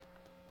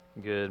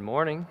Good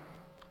morning.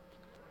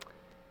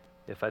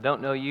 If I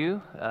don't know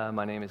you,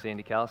 my name is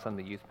Andy Callis. I'm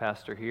the youth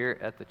pastor here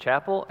at the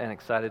chapel and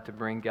excited to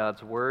bring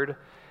God's Word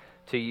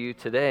to you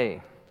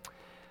today.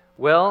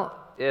 Well,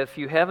 if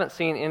you haven't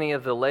seen any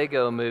of the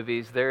Lego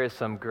movies, there is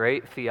some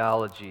great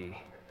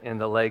theology in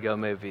the Lego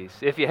movies.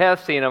 If you have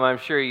seen them, I'm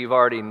sure you've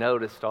already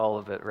noticed all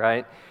of it,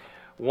 right?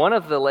 One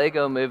of the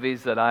Lego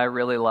movies that I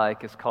really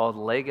like is called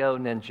Lego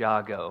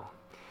Ninjago.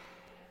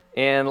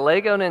 And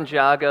Lego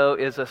Ninjago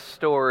is a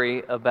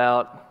story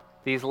about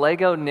these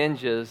Lego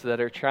ninjas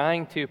that are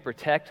trying to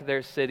protect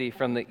their city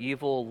from the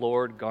evil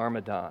Lord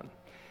Garmadon.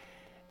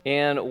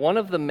 And one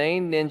of the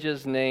main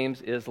ninjas'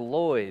 names is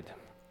Lloyd.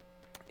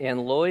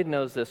 And Lloyd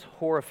knows this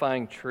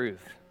horrifying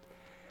truth.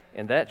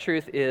 And that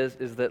truth is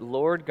that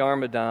Lord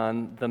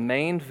Garmadon, the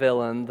main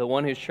villain, the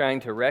one who's trying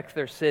to wreck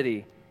their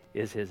city,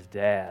 is his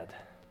dad.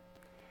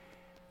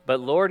 But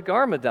Lord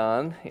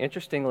Garmadon,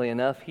 interestingly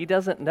enough, he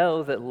doesn't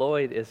know that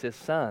Lloyd is his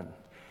son.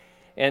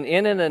 And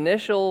in an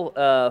initial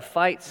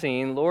fight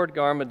scene, Lord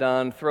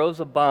Garmadon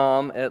throws a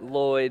bomb at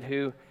Lloyd,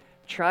 who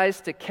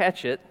tries to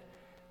catch it,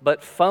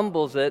 but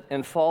fumbles it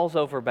and falls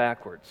over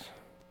backwards.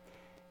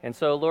 And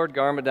so Lord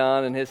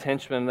Garmadon and his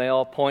henchmen, they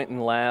all point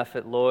and laugh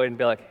at Lloyd and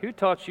be like, "Who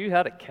taught you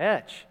how to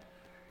catch?"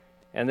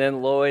 And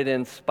then Lloyd,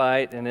 in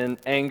spite and in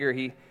anger,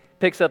 he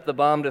picks up the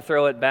bomb to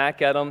throw it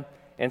back at him,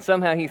 and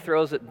somehow he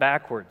throws it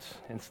backwards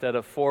instead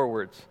of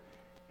forwards.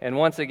 And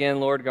once again,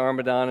 Lord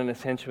Garmadon and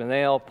his henchmen,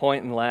 they all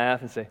point and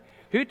laugh and say,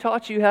 "Who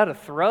taught you how to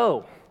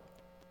throw?"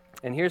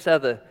 And here's how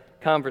the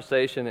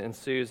conversation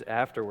ensues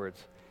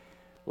afterwards.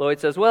 Lloyd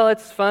says, "Well,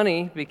 it's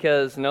funny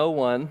because no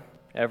one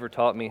ever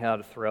taught me how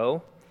to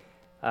throw.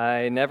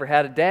 I never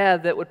had a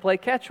dad that would play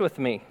catch with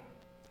me,"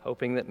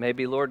 hoping that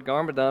maybe Lord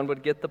Garmadon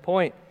would get the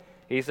point.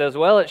 He says,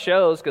 "Well, it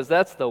shows, because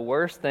that's the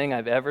worst thing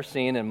I've ever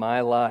seen in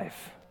my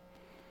life."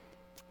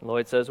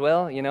 Lloyd says,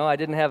 "Well, I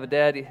didn't have a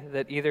dad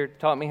that either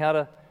taught me how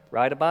to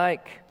ride a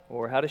bike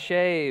or how to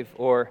shave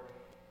or..."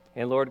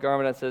 And Lord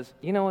Garmadon says,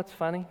 "You know what's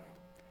funny?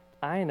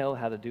 I know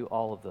how to do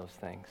all of those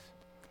things.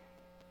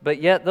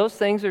 But yet those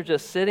things are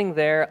just sitting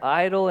there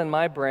idle in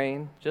my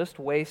brain, just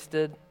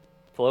wasted,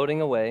 floating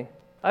away.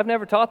 I've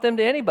never taught them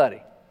to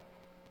anybody."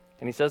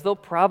 And he says, "They'll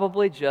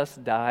probably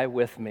just die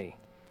with me."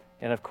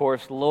 And of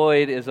course,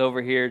 Lloyd is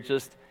over here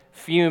just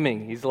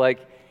fuming. He's like,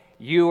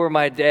 "You were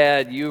my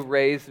dad. You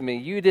raised me.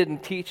 You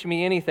didn't teach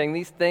me anything.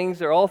 These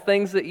things are all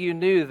things that you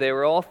knew. They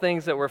were all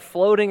things that were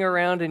floating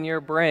around in your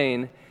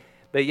brain.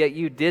 But yet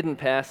you didn't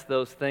pass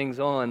those things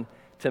on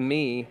to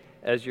me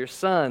as your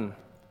son."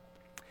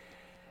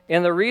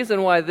 And the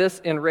reason why this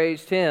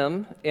enraged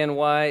him and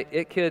why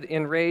it could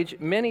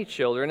enrage many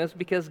children is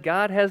because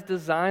God has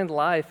designed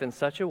life in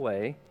such a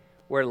way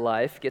where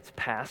life gets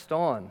passed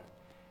on.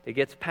 It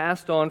gets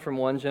passed on from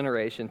one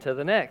generation to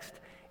the next.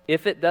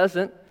 If it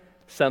doesn't,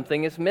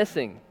 something is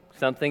missing.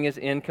 Something is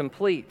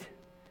incomplete.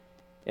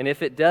 And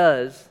if it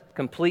does,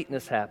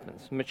 completeness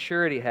happens.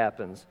 Maturity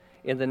happens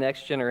in the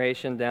next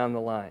generation down the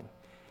line.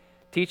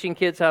 Teaching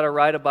kids how to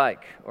ride a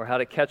bike, or how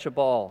to catch a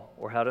ball,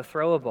 or how to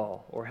throw a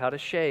ball, or how to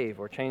shave,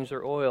 or change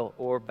their oil,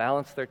 or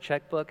balance their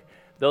checkbook,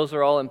 those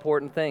are all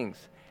important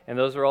things. And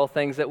those are all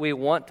things that we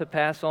want to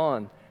pass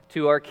on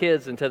to our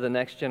kids and to the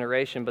next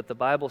generation. But the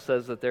Bible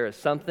says that there is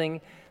something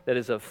that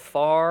is of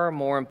far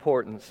more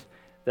importance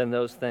than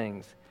those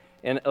things,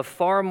 and of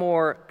far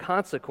more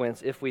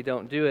consequence if we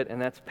don't do it,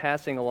 and that's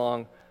passing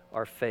along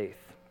our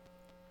faith.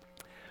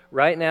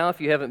 Right now, if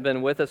you haven't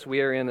been with us,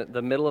 we are in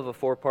the middle of a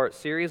 4-part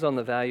series on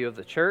the value of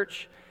the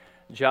church.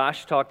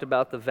 Josh talked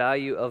about the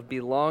value of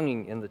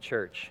belonging in the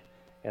church.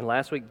 And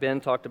last week,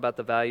 Ben talked about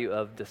the value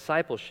of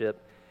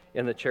discipleship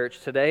in the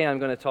church. Today, I'm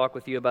going to talk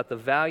with you about the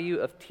value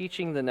of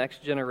teaching the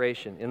next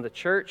generation in the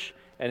church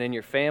and in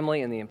your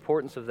family, and the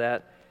importance of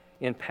that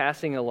in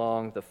passing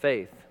along the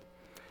faith.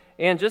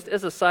 And just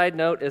as a side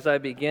note, as I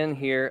begin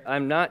here,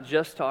 I'm not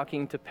just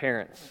talking to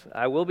parents.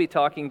 I will be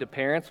talking to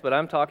parents, but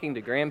I'm talking to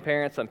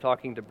grandparents, I'm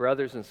talking to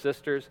brothers and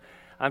sisters,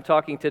 I'm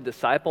talking to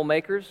disciple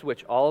makers,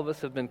 which all of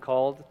us have been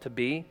called to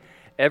be.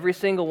 Every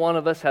single one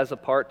of us has a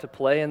part to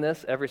play in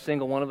this. Every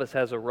single one of us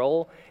has a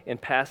role in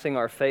passing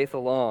our faith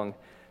along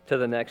to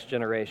the next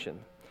generation.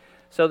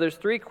 So there's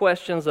 3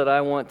 questions that I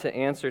want to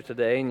answer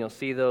today, and you'll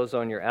see those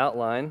on your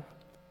outline.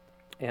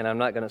 And I'm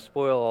not going to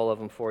spoil all of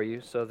them for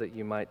you so that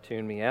you might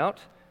tune me out.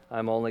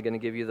 I'm only going to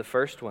give you the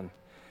first one.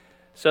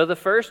 So the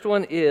first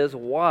one is,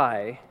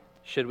 why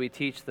should we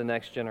teach the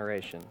next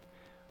generation?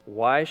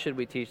 Why should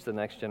we teach the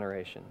next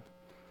generation?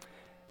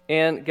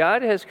 And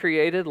God has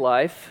created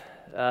life,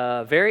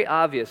 very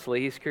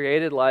obviously, He's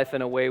created life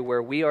in a way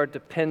where we are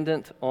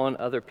dependent on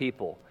other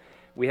people.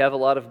 We have a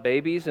lot of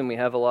babies and we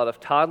have a lot of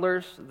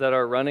toddlers that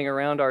are running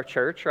around our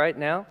church right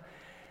now.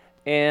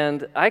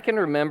 And I can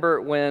remember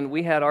when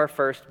we had our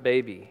first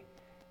baby.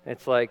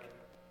 It's like,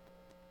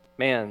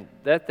 man,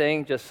 that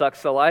thing just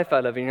sucks the life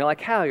out of you. And you're like,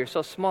 "How? You're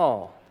so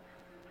small.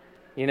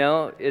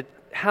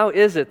 How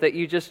is it that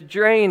you just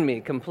drain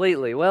me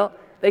completely?" Well,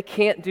 they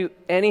can't do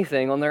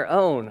anything on their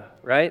own,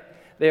 right?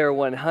 They are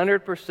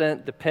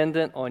 100%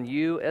 dependent on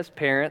you as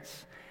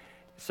parents,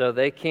 so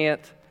they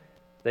can't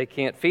They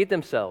can't feed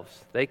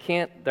themselves.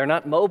 They're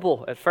not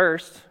mobile at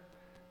first.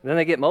 Then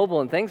they get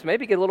mobile and things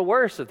maybe get a little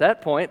worse at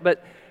that point,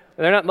 but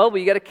they're not mobile.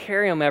 You got to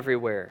carry them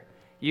everywhere.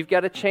 You've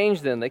got to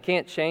change them. They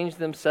can't change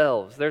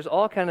themselves. There's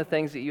all kind of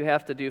things that you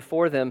have to do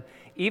for them,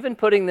 even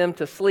putting them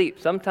to sleep.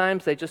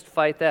 Sometimes they just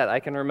fight that. I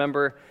can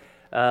remember,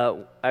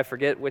 I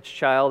forget which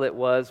child it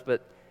was,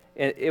 but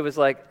it was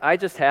like I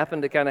just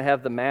happened to kind of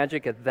have the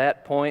magic at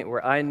that point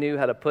where I knew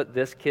how to put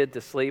this kid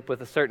to sleep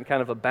with a certain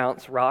kind of a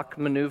bounce rock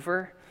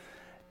maneuver.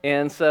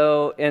 And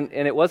so, and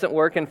it wasn't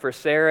working for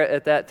Sarah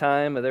at that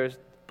time. There's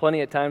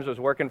plenty of times it was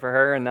working for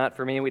her and not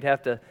for me. We'd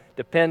have to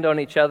depend on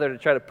each other to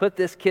try to put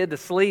this kid to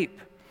sleep.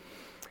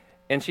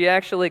 And she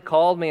actually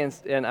called me,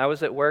 and I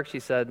was at work. She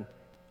said,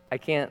 I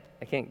can't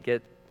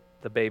get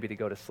the baby to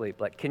go to sleep.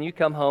 Like, can you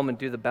come home and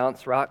do the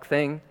bounce rock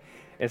thing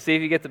and see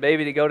if you get the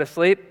baby to go to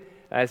sleep?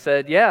 I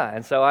said, yeah.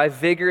 And so I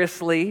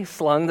vigorously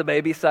slung the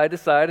baby side to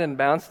side and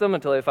bounced them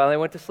until they finally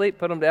went to sleep,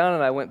 put them down,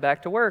 and I went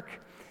back to work.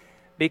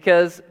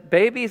 Because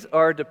babies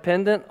are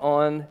dependent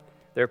on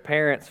their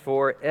parents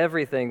for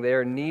everything. They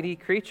are needy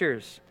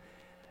creatures.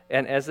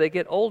 And as they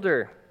get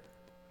older,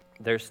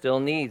 there's still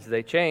needs.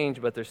 They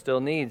change, but there's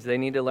still needs. They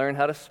need to learn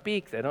how to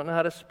speak. They don't know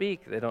how to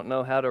speak. They don't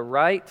know how to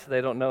write.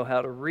 They don't know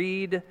how to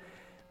read.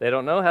 They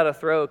don't know how to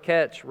throw,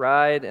 catch,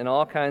 ride, and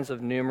all kinds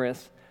of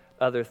numerous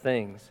other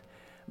things.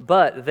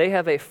 But they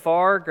have a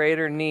far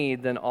greater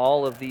need than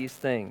all of these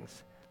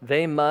things.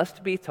 They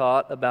must be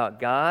taught about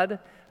God,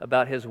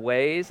 about His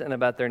ways, and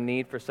about their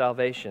need for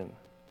salvation.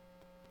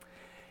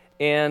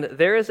 And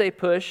there is a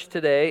push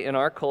today in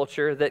our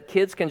culture that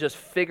kids can just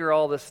figure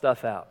all this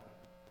stuff out.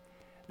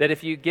 That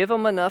if you give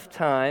them enough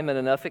time and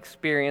enough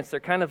experience, they're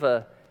kind of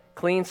a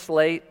clean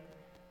slate.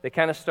 They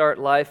kind of start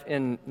life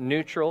in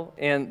neutral,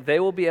 and they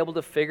will be able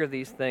to figure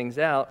these things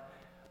out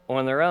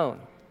on their own.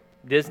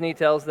 Disney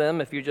tells them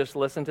if you just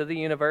listen to the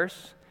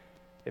universe,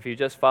 if you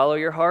just follow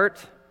your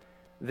heart,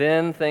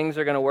 then things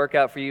are going to work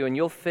out for you, and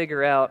you'll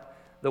figure out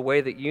the way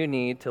that you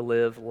need to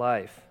live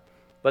life.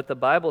 But the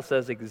Bible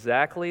says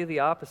exactly the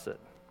opposite.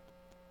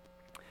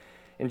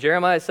 In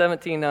Jeremiah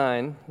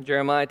 17:9,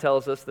 Jeremiah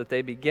tells us that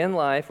they begin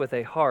life with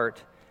a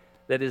heart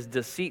that is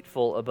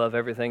deceitful above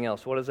everything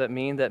else. What does that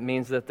mean? That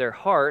means that their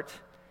heart,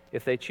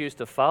 if they choose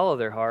to follow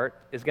their heart,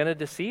 is going to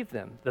deceive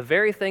them. The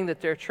very thing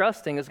that they're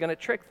trusting is going to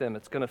trick them.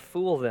 It's going to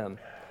fool them.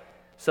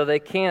 So they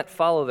can't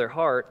follow their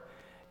heart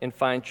and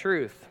find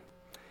truth.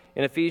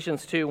 In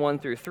Ephesians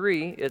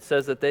 2:1-3, it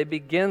says that they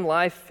begin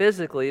life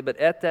physically, but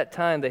at that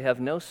time they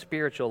have no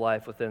spiritual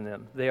life within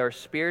them. They are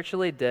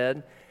spiritually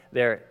dead.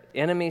 They're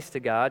enemies to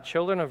God,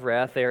 children of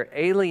wrath. They are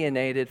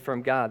alienated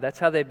from God. That's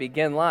how they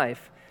begin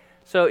life.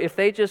 So if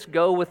they just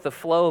go with the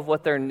flow of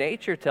what their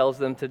nature tells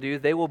them to do,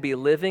 they will be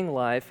living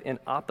life in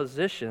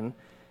opposition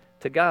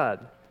to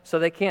God. So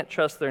they can't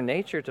trust their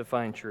nature to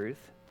find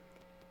truth.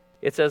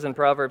 It says in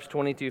Proverbs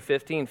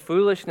 22:15,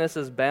 foolishness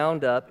is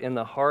bound up in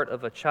the heart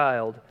of a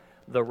child.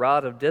 The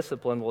rod of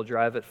discipline will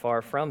drive it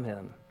far from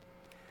him.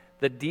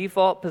 The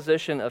default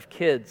position of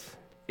kids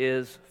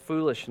is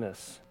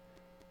foolishness.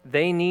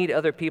 They need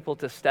other people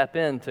to step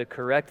in, to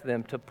correct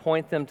them, to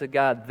point them to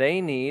God.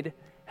 They need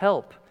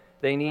help.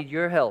 They need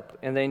your help,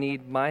 and they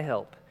need my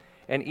help.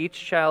 And each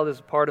child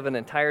is part of an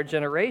entire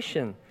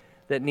generation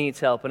that needs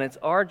help. And it's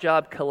our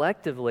job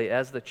collectively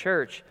as the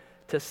church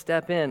to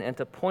step in and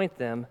to point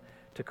them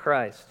to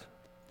Christ.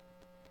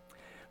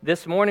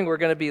 This morning we're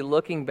going to be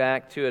looking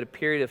back to a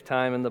period of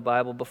time in the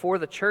Bible before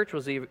the church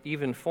was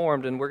even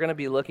formed, and we're going to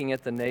be looking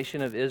at the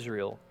nation of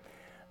Israel.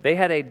 They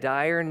had a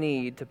dire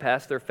need to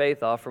pass their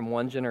faith off from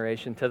one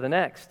generation to the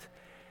next.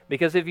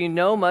 Because if you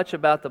know much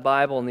about the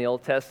Bible and the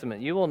Old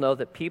Testament, you will know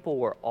that people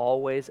were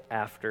always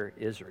after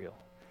Israel.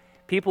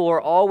 People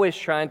were always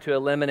trying to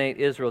eliminate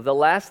Israel. The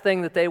last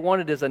thing that they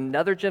wanted is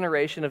another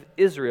generation of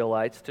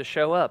Israelites to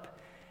show up.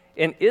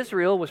 And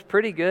Israel was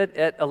pretty good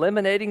at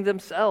eliminating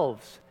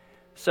themselves,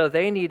 so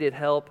they needed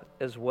help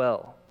as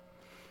well.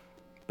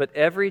 But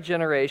every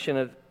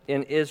generation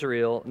in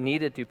Israel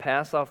needed to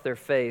pass off their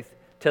faith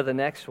to the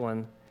next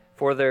one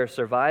for their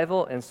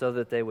survival and so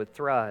that they would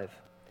thrive.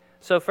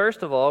 So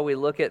first of all, we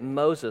look at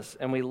Moses,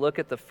 and we look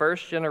at the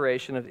first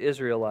generation of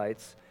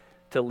Israelites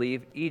to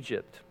leave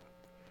Egypt.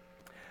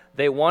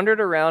 They wandered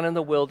around in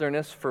the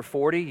wilderness for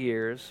 40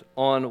 years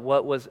on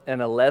what was an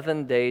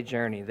 11-day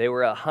journey. They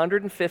were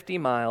 150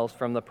 miles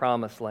from the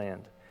Promised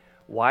Land.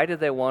 Why did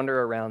they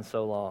wander around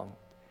so long?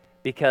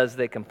 Because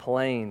they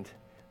complained,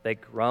 they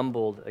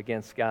grumbled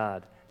against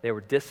God. They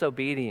were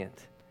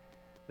disobedient.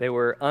 They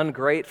were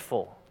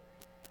ungrateful.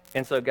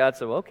 And so God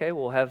said, okay,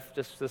 we'll have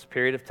just this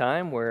period of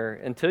time where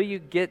until you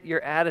get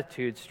your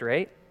attitude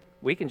straight,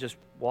 we can just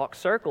walk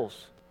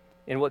circles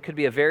in what could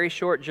be a very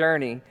short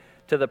journey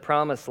to the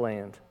Promised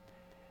Land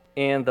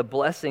and the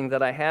blessing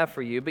that I have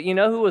for you. But you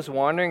know who was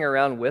wandering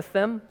around with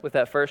them, with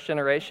that first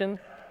generation?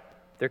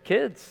 Their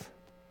kids.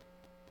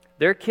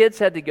 Their kids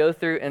had to go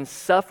through and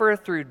suffer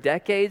through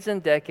decades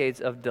and decades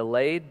of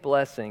delayed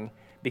blessing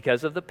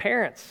because of the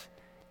parents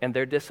and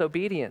their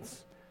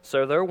disobedience.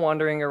 So they're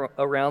wandering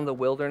around the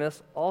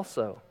wilderness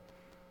also.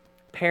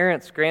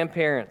 Parents,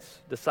 grandparents,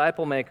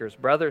 disciple makers,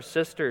 brothers,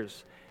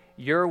 sisters,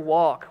 your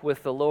walk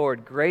with the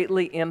Lord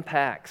greatly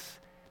impacts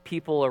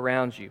people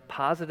around you,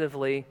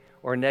 positively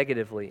or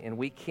negatively, and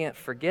we can't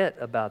forget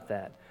about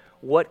that.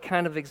 What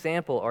kind of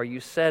example are you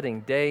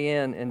setting day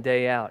in and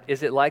day out?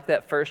 Is it like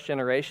that first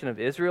generation of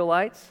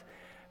Israelites?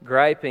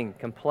 Griping,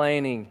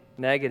 complaining,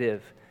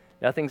 negative,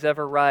 nothing's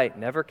ever right,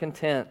 never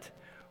content?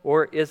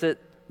 Or is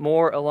it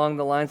more along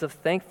the lines of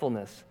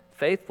thankfulness,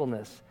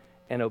 faithfulness,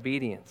 and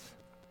obedience?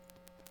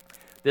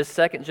 This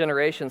second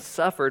generation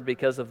suffered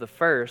because of the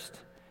first,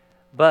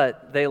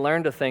 but they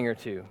learned a thing or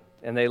two.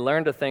 And they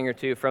learned a thing or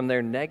two from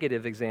their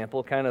negative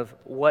example, kind of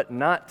what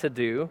not to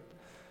do.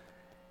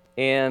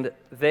 And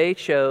they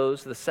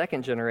chose, the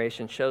second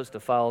generation chose to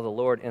follow the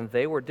Lord, and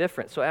they were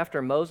different. So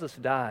after Moses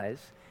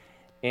dies,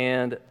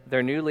 and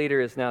their new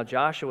leader is now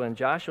Joshua, and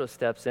Joshua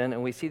steps in,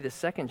 and we see the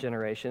second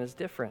generation is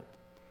different.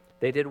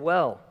 They did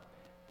well.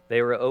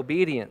 They were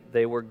obedient.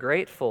 They were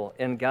grateful,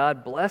 and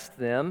God blessed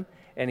them,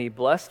 and He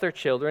blessed their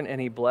children, and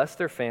He blessed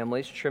their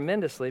families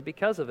tremendously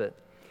because of it.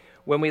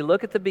 When we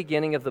look at the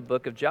beginning of the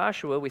book of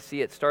Joshua, we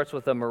see it starts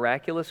with a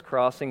miraculous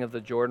crossing of the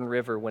Jordan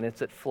River when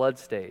it's at flood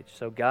stage.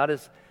 So God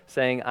is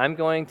saying, I'm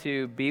going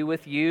to be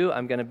with you.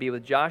 I'm going to be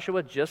with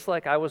Joshua just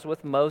like I was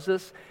with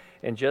Moses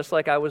and just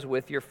like I was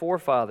with your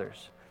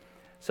forefathers.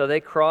 So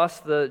they cross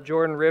the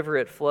Jordan River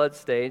at flood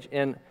stage,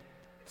 and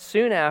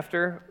soon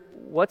after,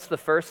 what's the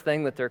first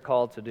thing that they're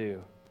called to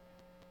do?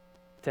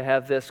 To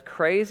have this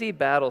crazy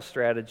battle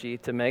strategy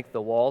to make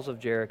the walls of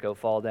Jericho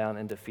fall down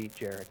and defeat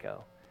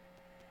Jericho.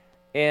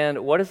 And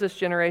what does this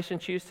generation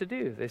choose to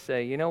do? They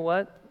say, you know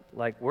what?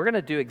 We're going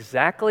to do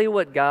exactly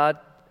what God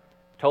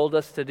told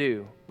us to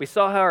do. We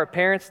saw how our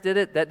parents did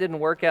it. That didn't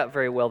work out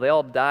very well. They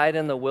all died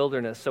in the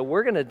wilderness. So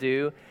we're going to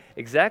do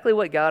exactly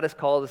what God has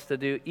called us to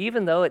do,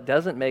 even though it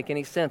doesn't make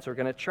any sense. We're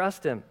going to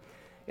trust Him.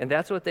 And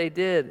that's what they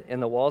did,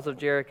 and the walls of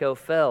Jericho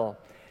fell.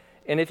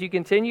 And if you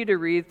continue to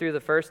read through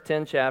the first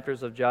 10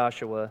 chapters of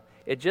Joshua,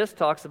 it just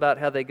talks about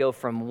how they go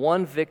from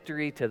one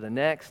victory to the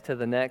next, to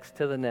the next,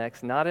 to the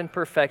next, not in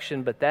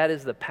perfection, but that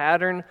is the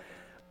pattern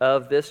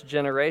of this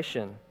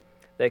generation.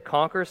 They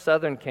conquer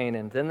southern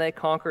Canaan, then they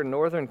conquer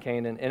northern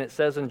Canaan, and it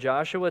says in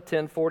Joshua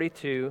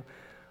 10:42,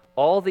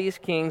 all these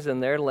kings in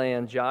their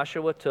land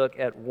Joshua took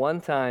at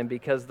one time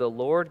because the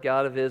Lord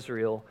God of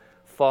Israel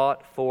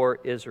fought for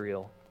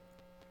Israel.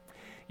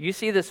 You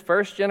see this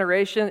first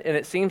generation, and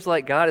it seems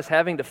like God is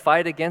having to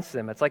fight against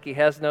them. It's like He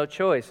has no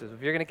choice.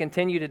 If you're going to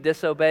continue to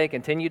disobey,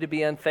 continue to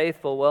be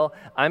unfaithful, well,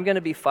 I'm going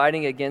to be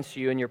fighting against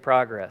you in your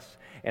progress.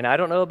 And I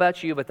don't know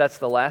about you, but that's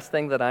the last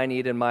thing that I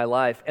need in my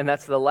life. And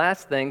that's the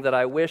last thing that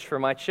I wish for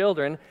my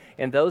children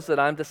and those that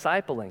I'm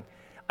discipling.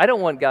 I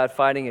don't want God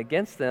fighting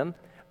against them.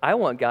 I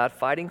want God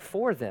fighting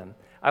for them.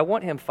 I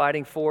want Him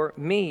fighting for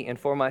me and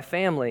for my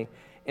family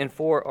and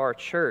for our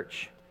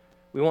church.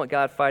 We want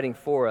God fighting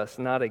for us,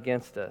 not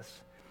against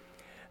us.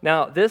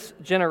 Now, this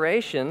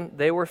generation,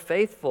 they were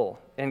faithful,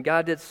 and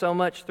God did so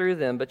much through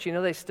them, but you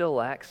know they still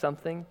lack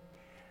something?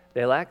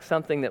 They lacked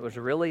something that was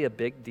really a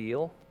big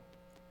deal.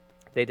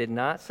 They did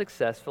not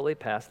successfully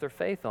pass their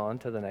faith on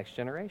to the next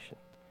generation.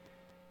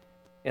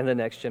 And the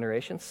next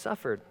generation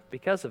suffered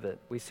because of it.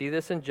 We see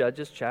this in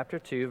Judges chapter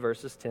 2,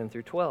 verses 10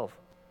 through 12.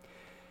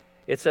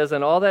 It says,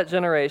 and all that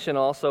generation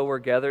also were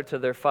gathered to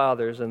their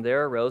fathers, and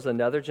there arose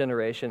another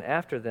generation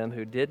after them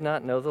who did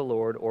not know the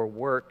Lord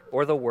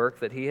or the work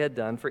that He had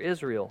done for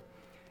Israel.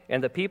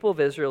 And the people of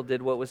Israel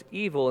did what was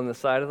evil in the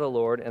sight of the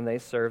Lord, and they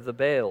served the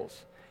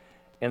Baals.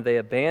 And they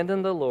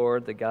abandoned the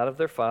Lord, the God of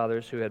their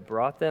fathers, who had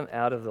brought them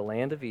out of the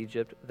land of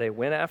Egypt. They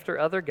went after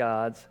other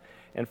gods,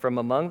 and from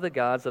among the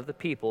gods of the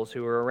peoples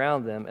who were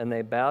around them, and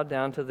they bowed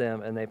down to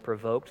them, and they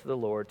provoked the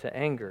Lord to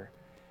anger.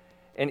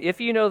 And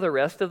if you know the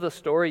rest of the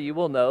story, you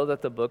will know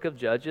that the book of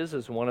Judges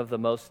is one of the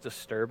most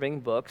disturbing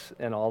books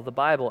in all the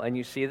Bible. And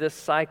you see this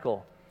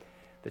cycle.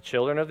 The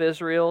children of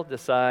Israel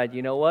decide,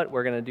 you know what,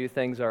 we're going to do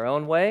things our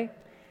own way.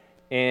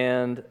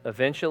 And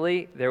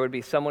eventually, there would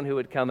be someone who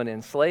would come and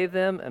enslave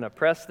them and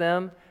oppress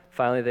them.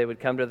 Finally, they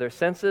would come to their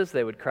senses.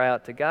 They would cry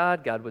out to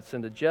God. God would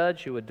send a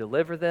judge who would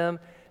deliver them.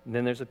 And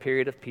then there's a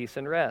period of peace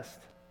and rest.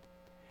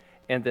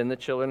 And then the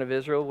children of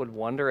Israel would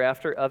wander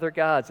after other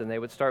gods, and they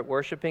would start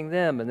worshiping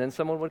them. And then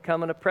someone would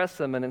come and oppress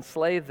them and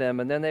enslave them.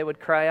 And then they would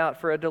cry out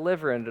for a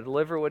deliverer, and a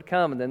deliverer would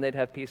come, and then they'd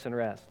have peace and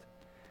rest.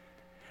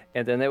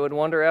 And then they would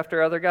wander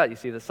after other gods. You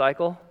see the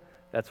cycle?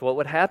 That's what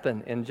would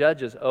happen in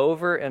Judges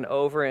over and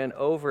over and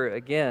over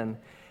again.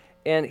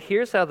 And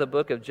here's how the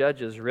book of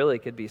Judges really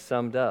could be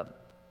summed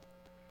up.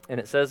 And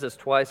it says this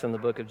twice in the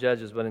book of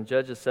Judges, but in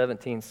Judges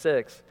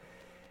 17:6,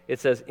 it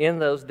says, in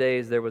those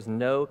days there was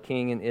no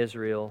king in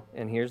Israel,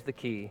 and here's the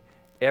key,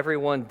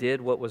 everyone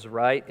did what was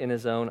right in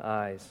his own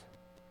eyes.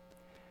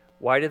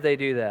 Why did they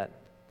do that?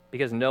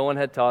 Because no one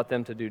had taught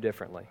them to do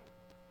differently.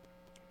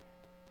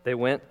 They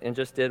went and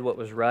just did what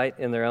was right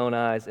in their own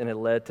eyes, and it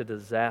led to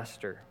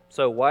disaster.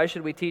 So why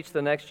should we teach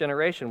the next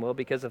generation? Well,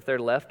 because if they're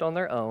left on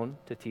their own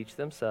to teach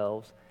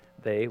themselves,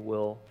 they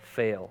will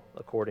fail,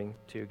 according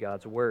to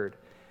God's word.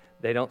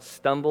 They don't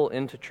stumble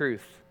into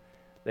truth.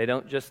 They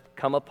don't just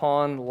come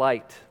upon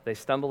light. They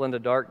stumble into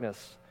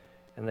darkness,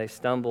 and they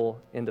stumble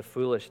into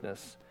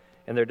foolishness.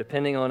 And they're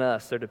depending on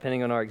us. They're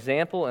depending on our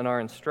example and our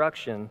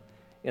instruction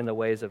in the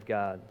ways of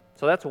God.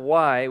 So that's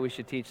why we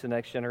should teach the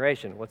next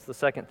generation. What's the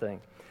second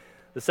thing?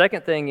 The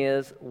second thing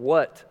is,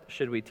 what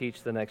should we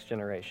teach the next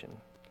generation?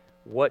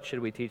 What should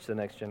we teach the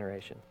next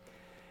generation?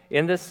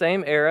 In this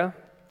same era,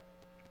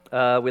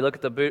 we look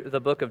at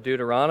the book of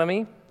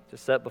Deuteronomy,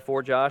 just set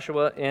before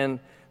Joshua, and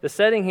the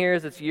setting here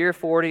is it's year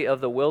 40 of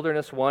the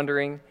wilderness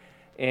wandering,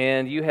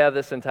 and you have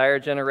this entire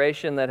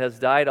generation that has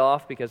died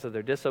off because of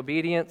their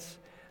disobedience,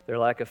 their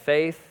lack of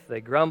faith.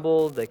 They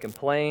grumbled, they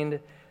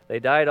complained, they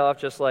died off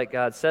just like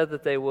God said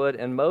that they would,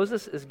 and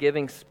Moses is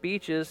giving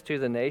speeches to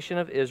the nation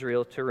of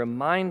Israel to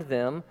remind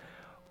them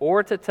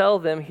or to tell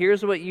them,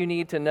 here's what you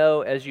need to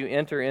know as you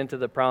enter into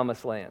the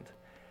promised land.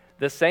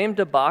 The same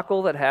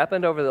debacle that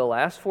happened over the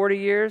last 40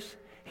 years,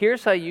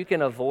 here's how you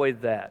can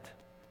avoid that.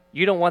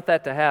 You don't want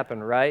that to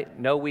happen, right?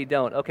 No, we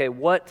don't. Okay,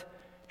 what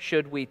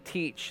should we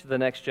teach the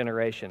next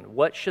generation?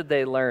 What should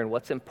they learn?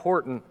 What's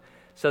important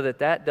so that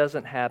that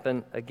doesn't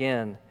happen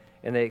again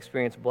and they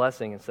experience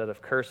blessing instead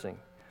of cursing?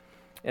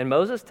 And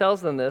Moses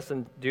tells them this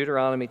in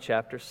Deuteronomy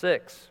chapter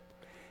 6.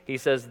 He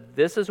says,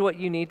 this is what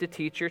you need to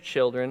teach your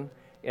children,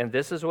 and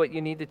this is what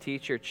you need to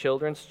teach your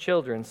children's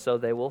children so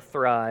they will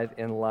thrive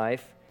in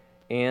life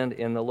and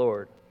in the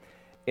Lord.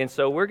 And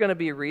so we're going to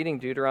be reading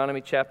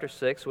Deuteronomy chapter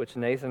 6, which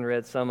Nathan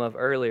read some of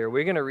earlier.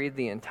 We're going to read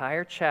the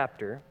entire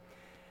chapter.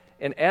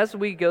 And as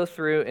we go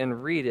through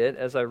and read it,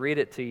 as I read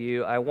it to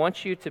you, I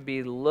want you to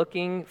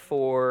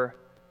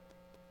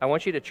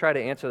try to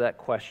answer that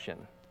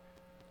question.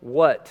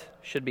 What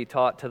should be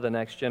taught to the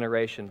next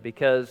generation?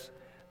 Because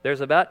there's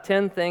about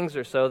 10 things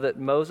or so that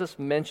Moses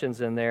mentions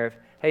in there.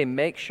 Hey,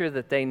 make sure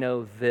that they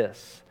know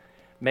this.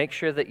 Make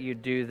sure that you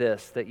do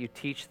this, that you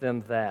teach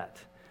them that.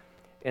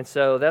 And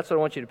so that's what I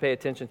want you to pay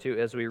attention to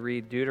as we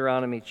read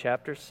Deuteronomy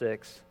chapter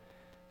 6,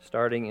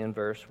 starting in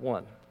verse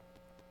 1.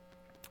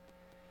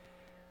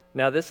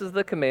 Now this is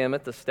the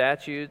commandment, the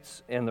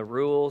statutes, and the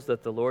rules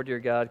that the Lord your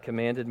God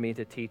commanded me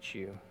to teach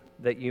you,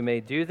 that you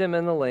may do them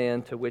in the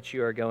land to which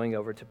you are going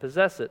over to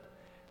possess it,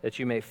 that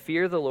you may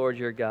fear the Lord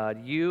your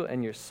God, you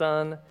and your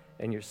son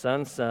and your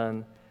son's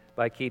son,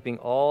 by keeping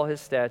all his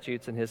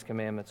statutes and his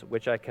commandments,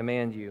 which I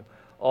command you,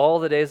 all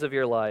the days of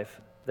your life,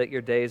 that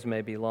your days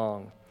may be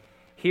long.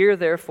 Hear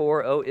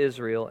therefore, O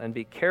Israel, and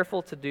be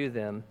careful to do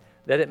them,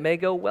 that it may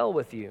go well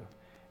with you,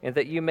 and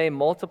that you may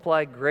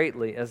multiply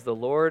greatly, as the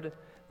Lord,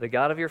 the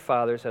God of your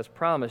fathers, has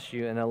promised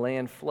you, in a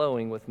land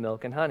flowing with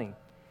milk and honey.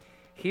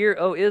 Hear,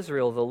 O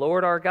Israel, the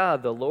Lord our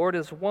God, the Lord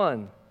is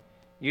one.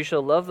 You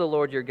shall love the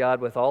Lord your God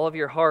with all of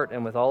your heart,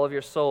 and with all of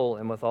your soul,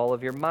 and with all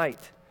of your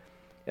might.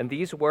 And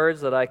these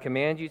words that I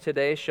command you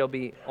today shall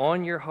be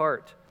on your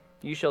heart.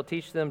 You shall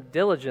teach them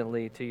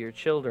diligently to your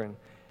children,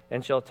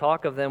 and shall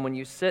talk of them when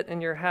you sit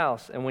in your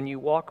house, and when you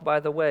walk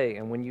by the way,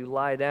 and when you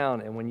lie down,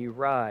 and when you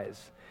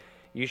rise.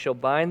 You shall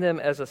bind them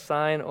as a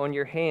sign on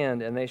your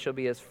hand, and they shall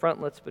be as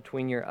frontlets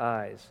between your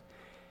eyes.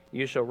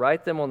 You shall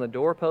write them on the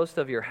doorpost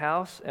of your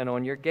house and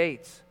on your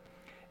gates.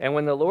 And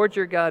when the Lord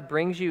your God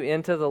brings you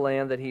into the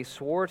land that he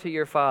swore to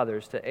your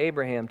fathers, to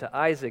Abraham, to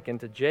Isaac, and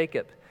to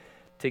Jacob,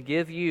 to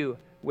give you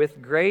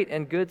with great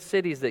and good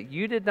cities that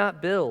you did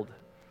not build,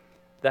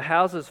 the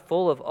houses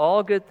full of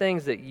all good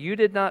things that you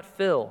did not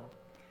fill,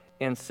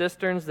 and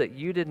cisterns that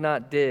you did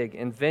not dig,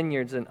 and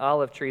vineyards and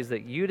olive trees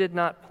that you did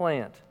not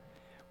plant.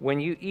 When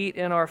you eat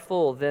and are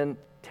full, then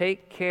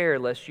take care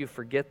lest you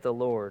forget the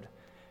Lord,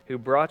 who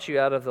brought you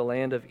out of the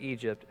land of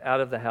Egypt,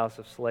 out of the house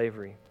of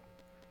slavery.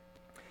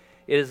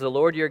 It is the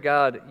Lord your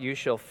God you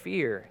shall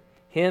fear.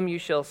 Him you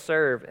shall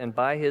serve, and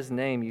by his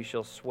name you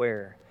shall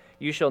swear.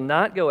 You shall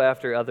not go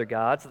after other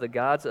gods, the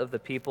gods of the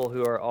people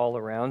who are all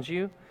around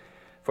you.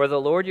 For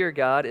the Lord your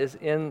God is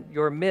in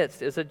your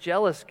midst, is a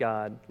jealous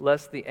God,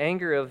 lest the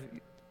anger of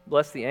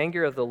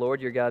the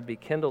Lord your God be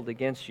kindled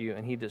against you,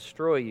 and he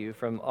destroy you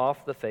from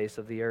off the face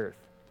of the earth.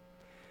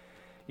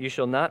 You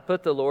shall not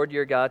put the Lord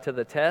your God to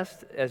the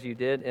test, as you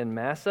did in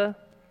Massah.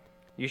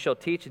 You shall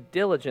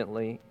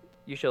diligently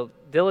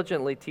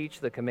teach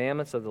the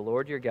commandments of the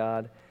Lord your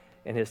God,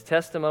 and his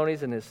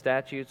testimonies and his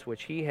statutes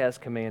which he has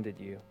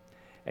commanded you.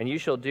 And you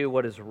shall do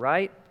what is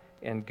right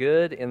and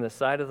good in the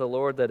sight of the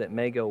Lord, that it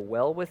may go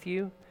well with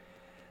you,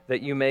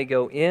 that you may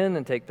go in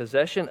and take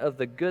possession of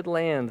the good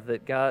land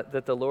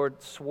that the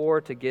Lord swore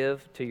to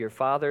give to your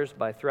fathers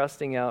by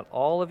thrusting out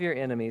all of your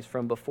enemies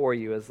from before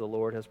you, as the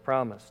Lord has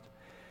promised.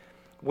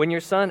 When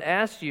your son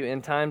asks you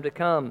in time to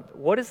come,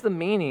 what is the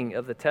meaning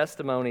of the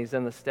testimonies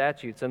and the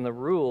statutes and the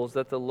rules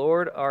that the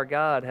Lord our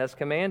God has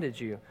commanded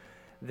you?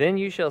 Then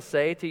you shall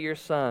say to your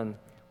son,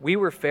 we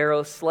were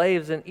Pharaoh's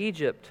slaves in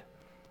Egypt,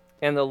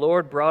 and the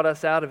Lord brought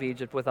us out of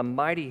Egypt with a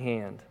mighty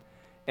hand.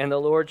 And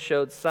the Lord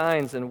showed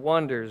signs and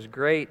wonders,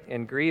 great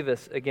and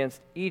grievous,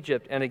 against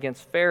Egypt and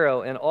against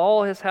Pharaoh and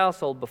all his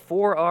household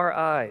before our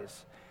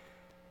eyes.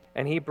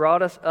 And he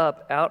brought us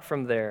up out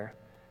from there,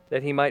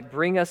 that he might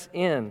bring us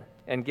in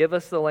and give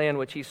us the land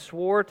which he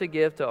swore to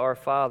give to our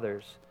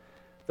fathers.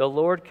 the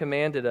Lord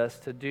commanded us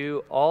to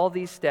do all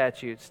these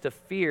statutes to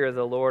fear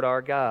the Lord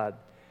our God,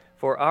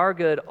 for our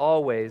good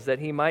always, that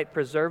he might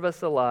preserve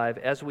us alive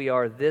as we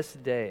are this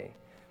day.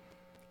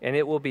 And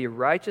it will be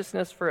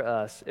righteousness for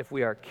us if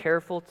we are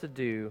careful to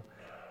do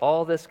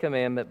all this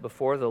commandment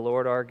before the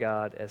Lord our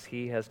God as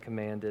he has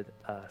commanded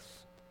us.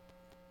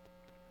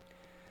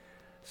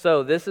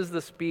 So this is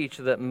the speech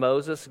that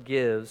Moses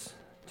gives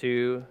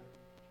to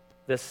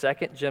the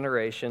second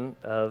generation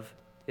of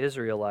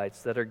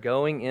Israelites that are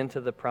going into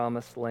the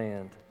promised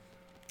land.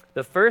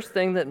 The first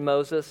thing that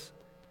Moses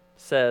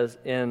says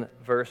in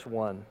verse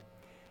 1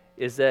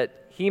 is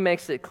that he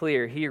makes it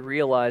clear, he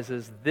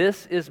realizes,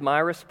 this is my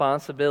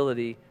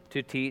responsibility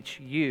to teach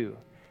you.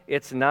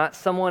 It's not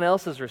someone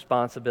else's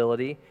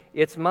responsibility,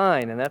 it's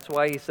mine. And that's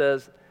why he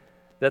says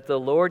that the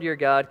Lord your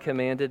God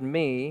commanded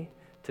me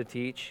to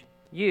teach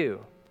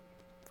you.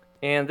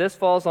 And this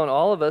falls on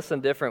all of us in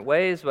different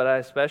ways, but I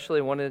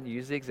especially want to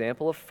use the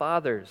example of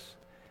fathers.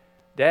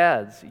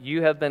 Dads,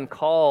 you have been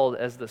called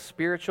as the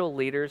spiritual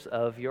leaders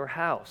of your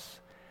house.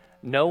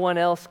 No one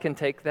else can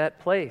take that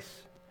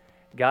place.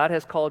 God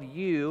has called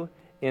you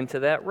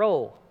into that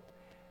role.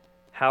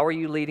 How are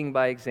you leading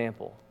by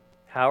example?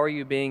 How are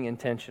you being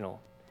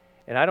intentional?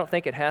 And I don't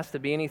think it has to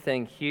be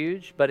anything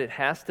huge, but it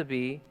has to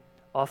be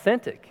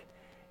authentic.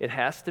 It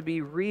has to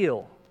be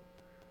real.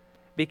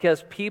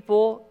 Because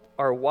people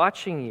are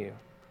watching you.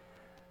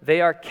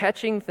 They are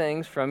catching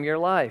things from your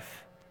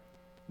life.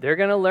 They're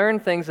going to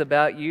learn things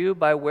about you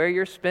by where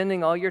you're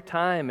spending all your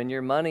time and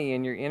your money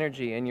and your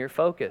energy and your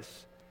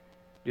focus.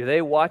 Do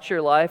they watch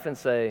your life and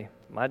say,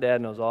 my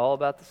dad knows all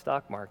about the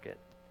stock market.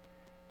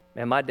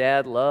 Man, my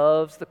dad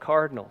loves the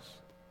Cardinals.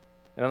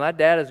 And my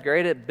dad is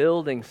great at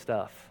building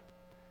stuff.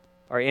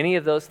 Are any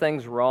of those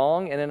things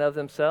wrong in and of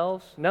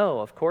themselves? No,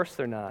 of course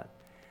they're not.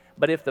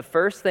 But if the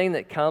first thing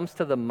that comes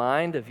to the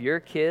mind of your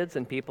kids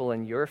and people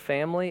in your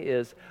family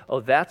is,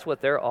 oh, that's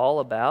what they're all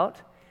about,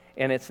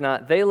 and it's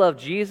not, they love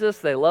Jesus,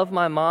 they love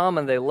my mom,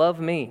 and they love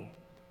me,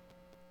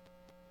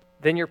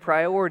 then your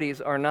priorities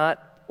are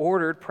not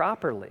ordered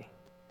properly.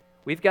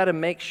 We've got to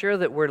make sure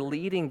that we're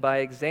leading by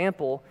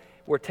example.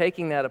 We're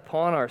taking that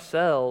upon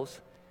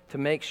ourselves to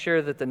make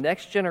sure that the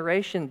next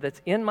generation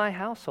that's in my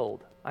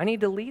household, I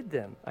need to lead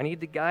them. I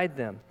need to guide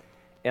them.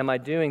 Am I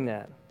doing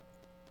that?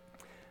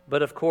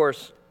 But of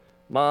course,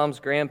 moms,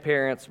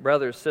 grandparents,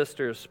 brothers,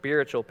 sisters,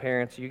 spiritual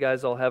parents, you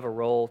guys all have a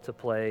role to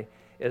play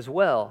as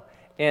well.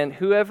 And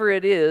whoever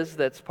it is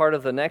that's part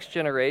of the next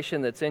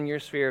generation that's in your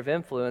sphere of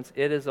influence,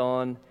 it is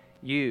on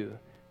you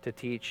to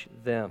teach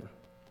them.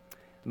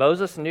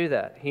 Moses knew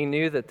that. He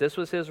knew that this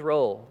was his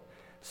role.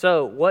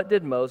 So what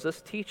did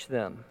Moses teach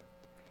them?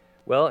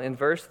 Well, in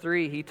verse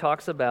 3, he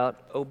talks about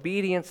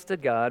obedience to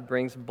God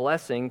brings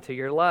blessing to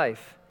your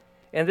life.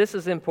 And this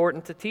is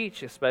important to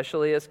teach,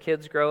 especially as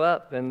kids grow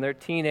up and they're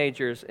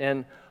teenagers,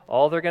 and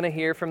all they're going to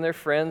hear from their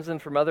friends and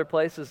from other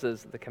places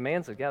is the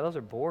commands of God. Those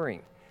are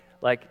boring.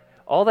 Like,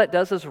 all that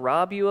does is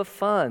rob you of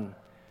fun.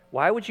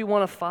 Why would you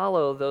want to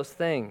follow those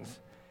things?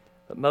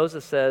 But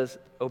Moses says,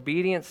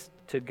 obedience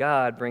to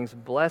God brings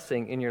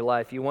blessing in your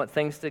life. You want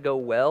things to go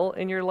well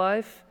in your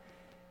life?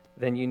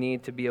 Then you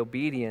need to be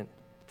obedient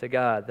to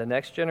God. The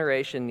next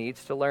generation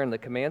needs to learn the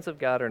commands of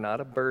God are not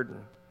a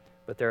burden,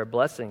 but they're a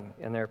blessing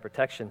and they're a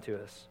protection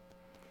to us.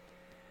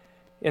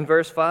 In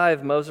verse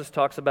 5, Moses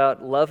talks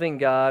about loving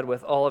God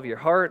with all of your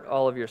heart,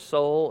 all of your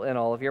soul, and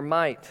all of your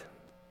might.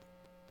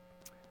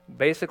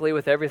 Basically,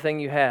 with everything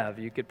you have.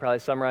 You could probably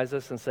summarize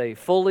this and say,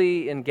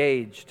 fully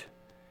engaged.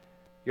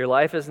 Your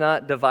life is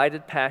not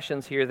divided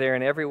passions here, there,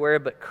 and everywhere,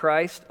 but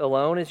Christ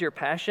alone is your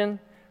passion,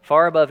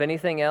 far above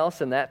anything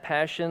else, and that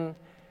passion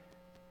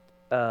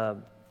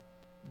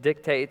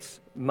dictates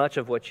much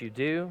of what you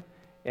do,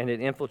 and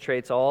it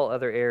infiltrates all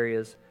other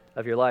areas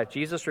of your life.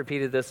 Jesus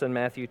repeated this in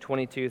Matthew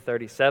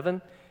 22:37.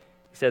 He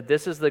said,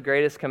 this is the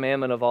greatest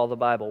commandment of all the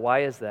Bible. Why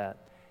is that?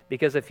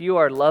 Because if you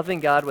are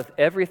loving God with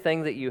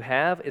everything that you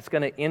have, it's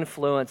going to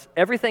influence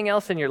everything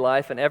else in your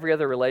life and every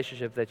other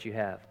relationship that you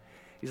have.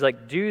 He's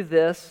like, do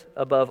this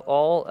above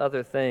all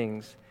other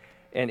things,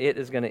 and it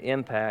is going to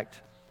impact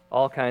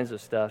all kinds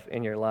of stuff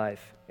in your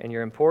life and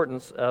your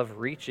importance of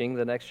reaching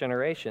the next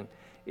generation.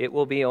 It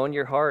will be on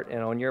your heart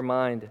and on your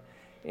mind,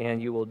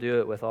 and you will do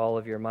it with all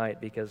of your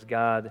might because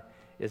God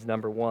is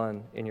number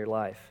one in your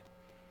life.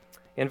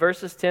 In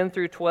verses 10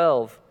 through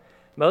 12,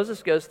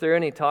 Moses goes through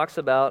and he talks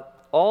about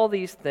all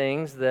these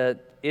things that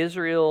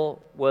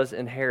Israel was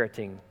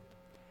inheriting,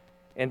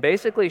 and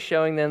basically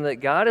showing them that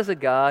God is a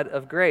God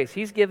of grace.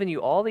 He's given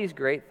you all these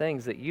great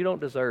things that you don't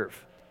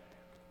deserve.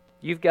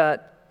 You've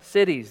got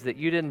cities that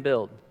you didn't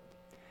build.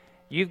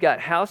 You've got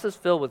houses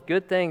filled with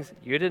good things.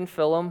 You didn't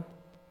fill them.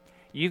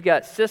 You've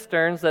got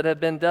cisterns that have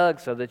been dug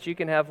so that you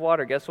can have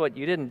water. Guess what?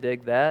 You didn't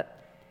dig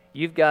that.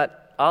 You've got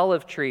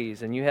olive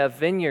trees and you have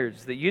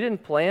vineyards that you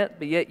didn't plant,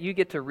 but yet you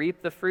get to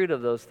reap the fruit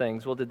of those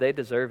things. Well, did they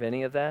deserve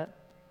any of that?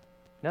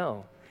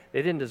 No,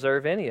 they didn't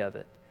deserve any of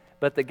it.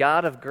 But the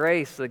God of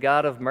grace, the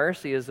God of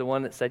mercy is the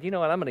one that said, you know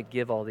what, I'm going to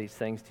give all these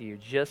things to you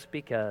just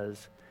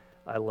because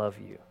I love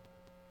you.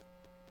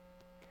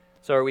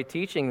 So are we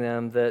teaching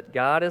them that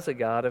God is a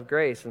God of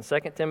grace? In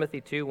 2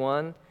 Timothy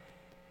 2:1,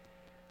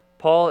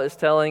 Paul is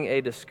telling a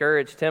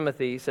discouraged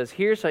Timothy, he says,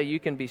 here's how you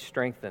can be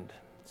strengthened.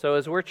 So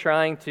as we're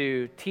trying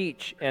to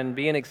teach and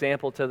be an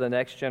example to the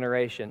next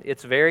generation,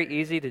 it's very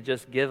easy to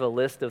just give a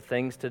list of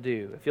things to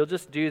do. If you'll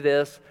just do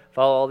this,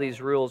 follow all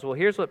these rules. Well,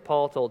 here's what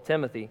Paul told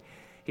Timothy.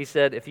 He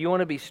said, if you want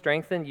to be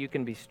strengthened, you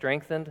can be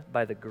strengthened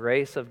by the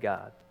grace of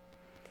God.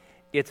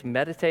 It's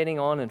meditating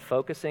on and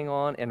focusing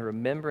on and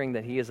remembering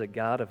that He is a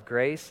God of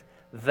grace.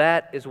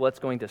 That is what's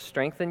going to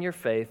strengthen your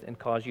faith and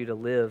cause you to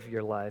live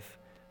your life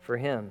for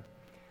Him.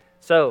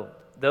 So,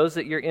 those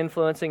that you're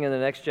influencing in the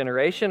next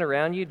generation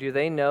around you, do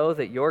they know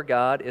that your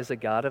God is a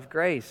God of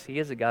grace? He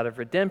is a God of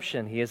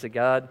redemption. He is a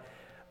God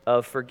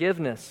of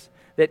forgiveness.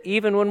 That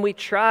even when we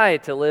try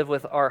to live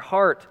with our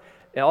heart,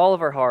 all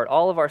of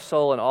our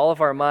soul, and all of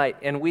our might,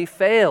 and we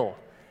fail,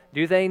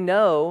 do they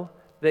know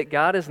that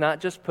God is not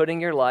just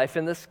putting your life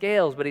in the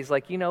scales, but He's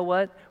like, you know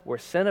what? Where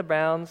sin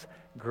abounds,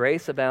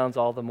 grace abounds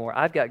all the more.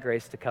 I've got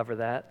grace to cover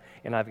that,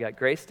 and I've got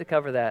grace to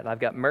cover that, and I've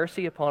got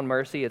mercy upon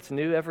mercy. It's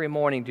new every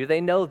morning. Do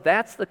they know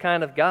that's the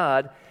kind of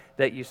God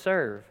that you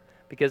serve?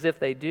 Because if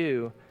they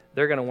do,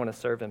 they're going to want to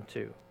serve Him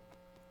too.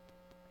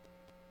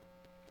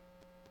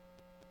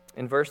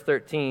 In verse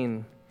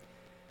 13,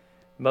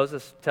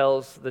 Moses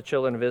tells the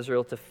children of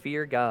Israel to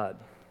fear God.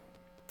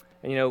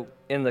 And, you know,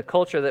 in the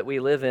culture that we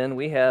live in,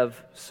 we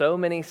have so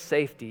many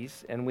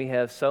safeties and we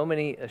have so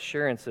many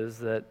assurances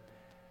that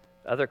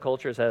other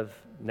cultures have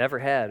never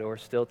had, or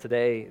still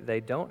today they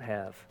don't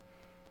have.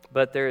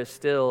 But there is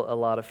still a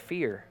lot of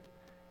fear.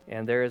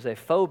 And there is a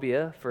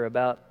phobia for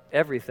about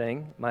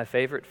everything. My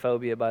favorite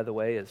phobia, by the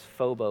way, is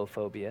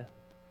phobophobia.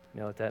 You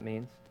know what that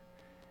means?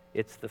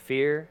 It's the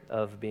fear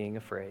of being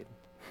afraid.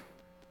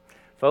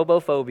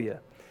 Phobophobia.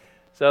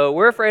 So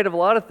we're afraid of a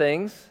lot of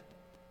things,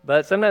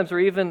 but sometimes we're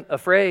even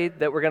afraid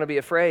that we're going to be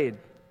afraid.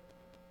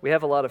 We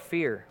have a lot of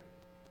fear.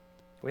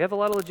 We have a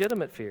lot of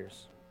legitimate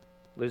fears.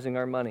 Losing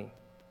our money,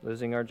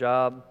 losing our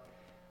job,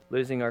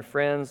 losing our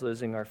friends,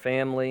 losing our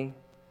family,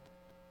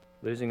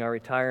 losing our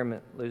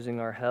retirement,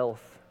 losing our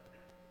health.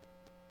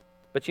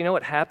 But you know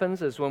what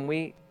happens is when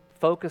we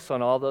focus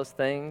on all those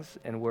things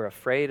and we're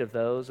afraid of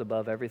those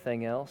above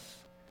everything else,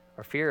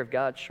 our fear of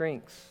God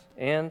shrinks,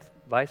 and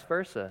vice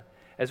versa.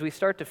 As we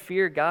start to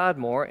fear God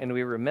more and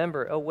we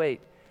remember, oh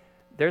wait,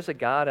 there's a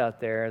God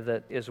out there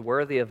that is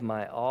worthy of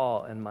my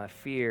awe and my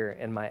fear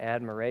and my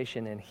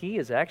admiration, and He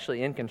is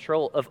actually in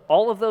control of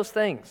all of those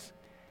things,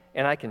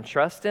 and I can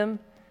trust Him,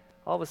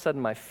 all of a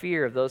sudden my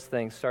fear of those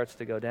things starts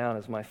to go down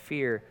as my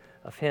fear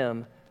of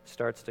Him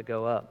starts to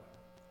go up.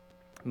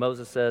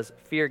 Moses says,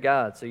 fear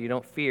God, so you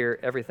don't fear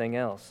everything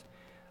else.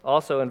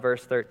 Also in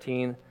verse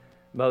 13,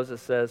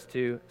 Moses says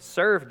to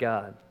serve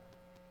God.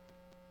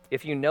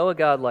 If you know a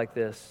God like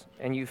this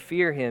and you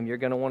fear Him, you're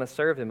going to want to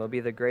serve Him. It'll be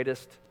the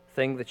greatest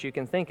thing that you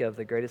can think of,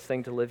 the greatest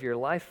thing to live your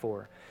life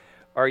for.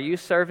 Are you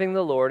serving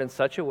the Lord in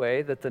such a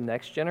way that the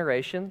next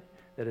generation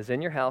that is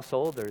in your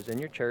household, that is in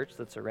your church,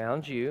 that's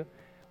around you,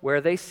 where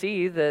they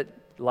see that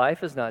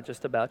life is not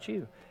just about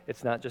you?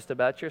 It's not just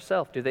about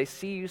yourself. Do they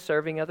see you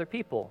serving other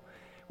people?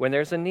 When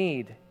there's a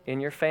need in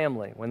your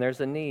family, when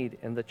there's a need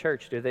in the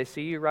church, do they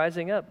see you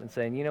rising up and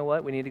saying, you know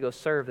what, we need to go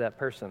serve that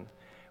person.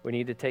 We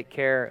need to take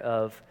care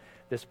of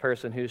this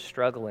person who's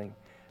struggling.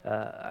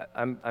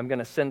 I'm going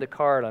to send a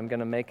card. I'm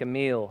going to make a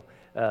meal.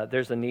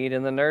 There's a need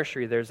in the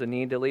nursery. There's a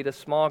need to lead a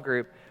small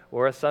group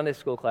or a Sunday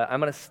school class. I'm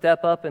going to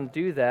step up and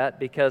do that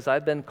because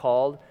I've been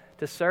called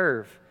to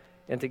serve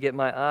and to get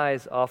my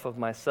eyes off of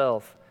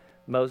myself.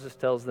 Moses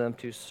tells them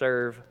to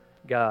serve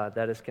God.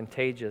 That is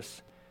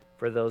contagious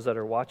for those that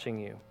are watching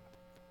you.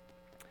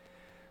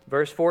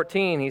 Verse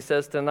 14, he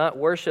says to not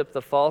worship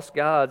the false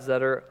gods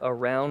that are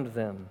around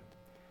them.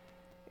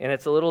 And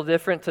it's a little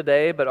different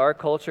today, but our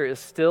culture is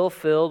still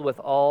filled with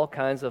all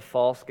kinds of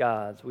false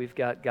gods. We've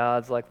got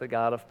gods like the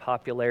God of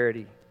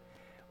popularity.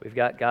 We've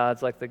got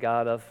gods like the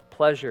God of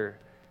pleasure,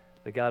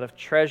 the God of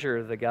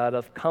treasure, the God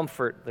of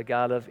comfort, the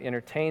God of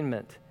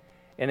entertainment.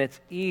 And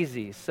it's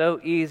easy, so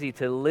easy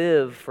to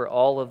live for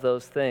all of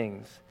those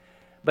things.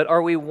 But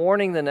are we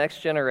warning the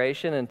next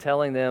generation and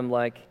telling them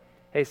like,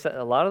 hey,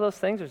 a lot of those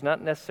things, there's not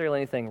necessarily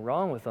anything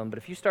wrong with them, but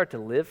if you start to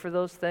live for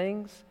those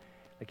things,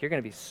 like you're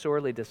going to be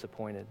sorely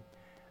disappointed.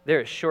 There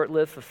is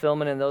short-lived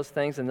fulfillment in those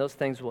things, and those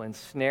things will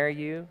ensnare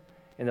you,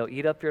 and they'll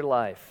eat up your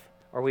life.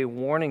 Are we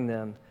warning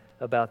them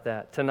about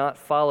that? To not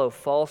follow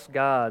false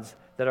gods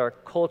that our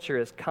culture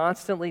is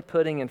constantly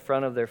putting in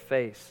front of their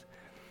face.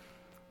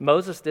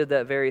 Moses did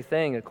that very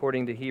thing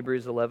according to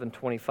Hebrews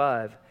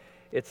 11:25.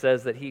 It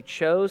says that he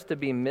chose to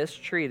be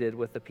mistreated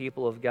with the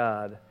people of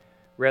God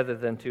rather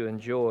than to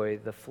enjoy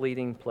the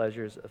fleeting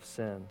pleasures of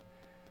sin.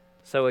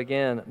 So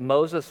again,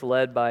 Moses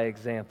led by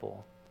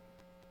example.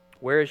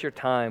 Where is your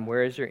time?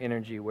 Where is your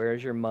energy? Where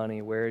is your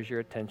money? Where is your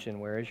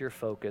attention? Where is your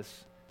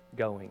focus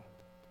going?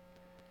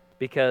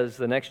 Because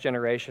the next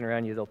generation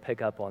around you, they'll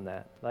pick up on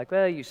that. Like,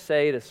 well, you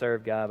say to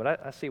serve God, but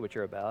I see what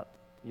you're about.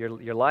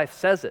 Your life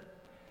says it.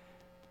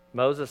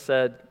 Moses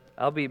said,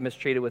 I'll be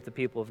mistreated with the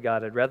people of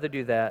God. I'd rather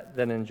do that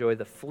than enjoy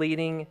the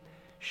fleeting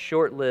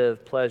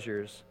short-lived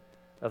pleasures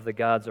of the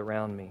gods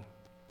around me.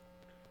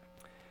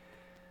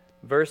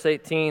 Verse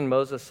 18,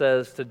 Moses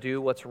says to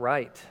do what's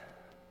right.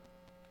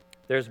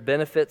 There's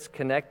benefits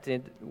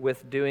connected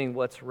with doing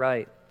what's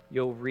right.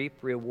 You'll reap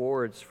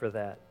rewards for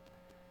that.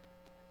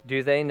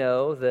 Do they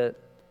know that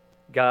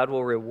God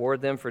will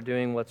reward them for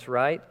doing what's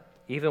right,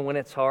 even when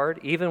it's hard,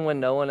 even when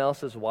no one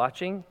else is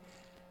watching?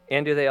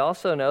 And do they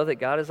also know that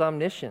God is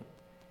omniscient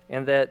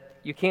and that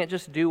you can't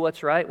just do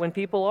what's right when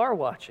people are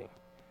watching?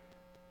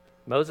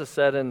 Moses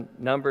said in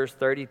Numbers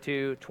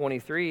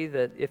 32:23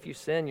 that if you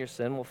sin, your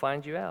sin will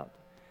find you out.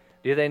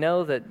 Do they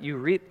know that you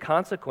reap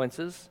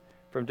consequences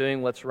from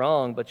doing what's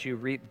wrong, but you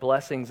reap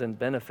blessings and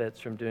benefits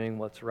from doing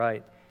what's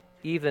right,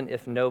 even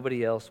if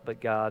nobody else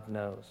but God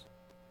knows?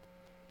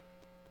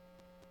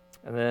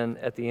 And then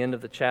at the end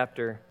of the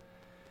chapter,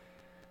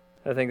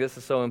 I think this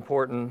is so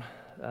important.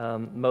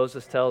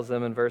 Moses tells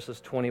them in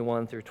verses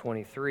 21 through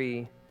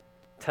 23,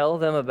 tell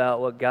them about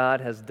what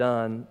God has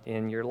done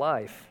in your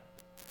life.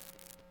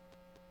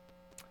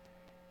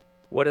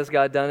 What has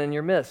God done in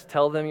your midst?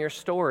 Tell them your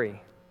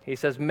story. He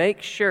says,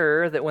 make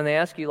sure that when they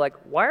ask you, like,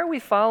 why are we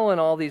following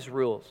all these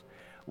rules?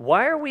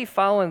 Why are we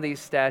following these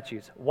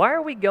statutes? Why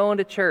are we going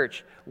to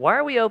church? Why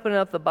are we opening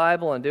up the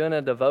Bible and doing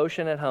a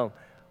devotion at home?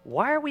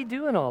 Why are we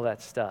doing all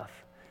that stuff?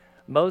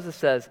 Moses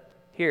says,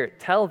 here,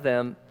 tell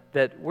them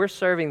that we're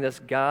serving this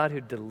God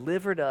who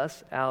delivered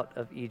us out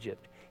of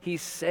Egypt. He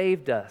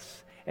saved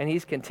us, and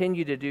He's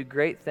continued to do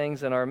great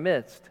things in our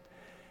midst.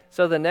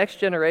 So the next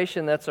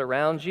generation that's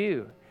around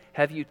you,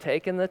 have you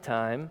taken the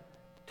time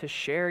to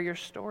share your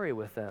story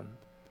with them?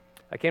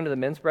 I came to the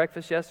men's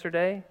breakfast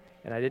yesterday,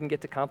 and I didn't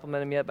get to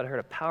compliment him yet, but I heard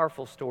a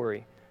powerful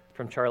story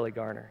from Charlie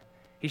Garner.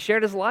 He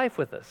shared his life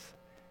with us.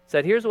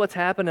 Said, here's what's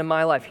happened in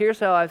my life. Here's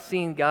how I've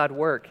seen God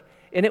work.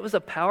 And it was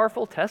a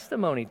powerful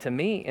testimony to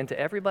me and to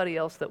everybody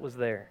else that was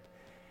there.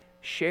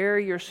 Share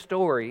your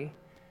story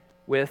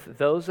with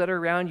those that are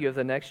around you of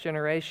the next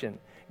generation.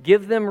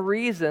 Give them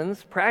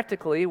reasons,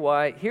 practically,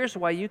 here's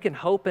why you can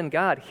hope in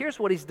God. Here's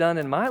what He's done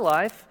in my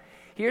life.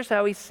 Here's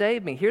how He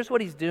saved me. Here's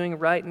what He's doing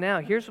right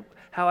now. Here's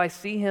how I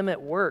see Him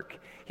at work.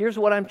 Here's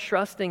what I'm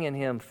trusting in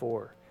Him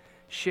for.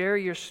 Share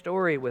your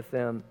story with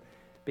them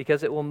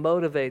because it will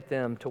motivate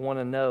them to want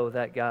to know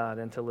that God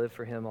and to live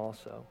for Him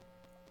also.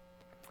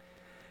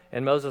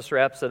 And Moses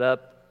wraps it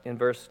up in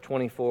verse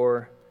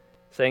 24,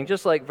 saying,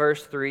 just like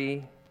verse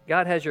 3,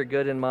 God has your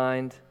good in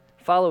mind.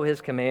 Follow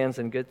His commands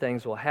and good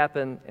things will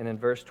happen. And in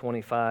verse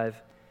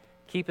 25,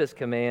 keep His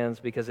commands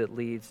because it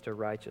leads to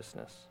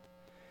righteousness.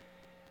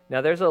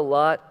 Now, there's a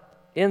lot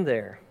in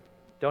there.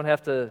 Don't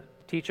have to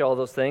teach all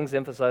those things,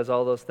 emphasize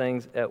all those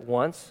things at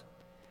once.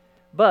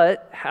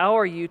 But how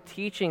are you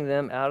teaching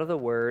them out of the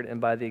Word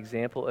and by the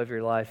example of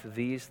your life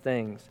these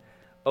things?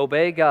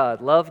 Obey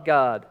God, love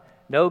God,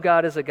 know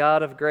God is a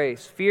God of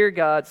grace, fear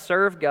God,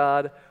 serve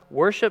God,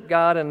 worship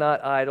God and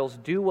not idols,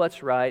 do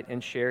what's right,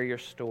 and share your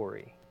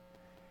story.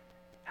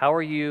 How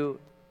are you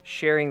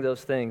sharing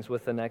those things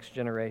with the next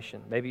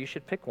generation? Maybe you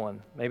should pick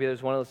one. Maybe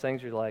there's one of those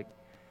things you're like,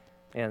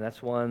 man,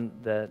 that's one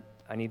that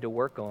I need to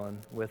work on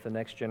with the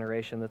next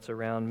generation that's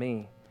around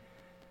me.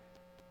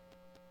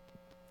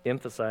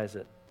 Emphasize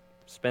it.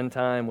 Spend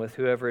time with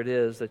whoever it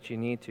is that you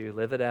need to.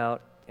 Live it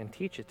out and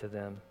teach it to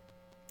them.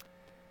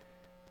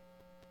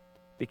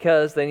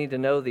 Because they need to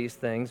know these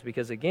things,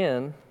 because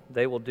again,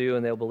 they will do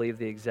and they'll believe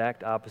the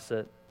exact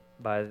opposite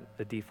by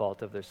the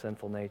default of their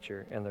sinful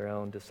nature and their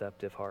own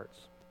deceptive hearts.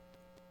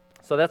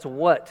 So that's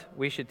what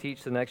we should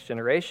teach the next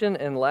generation.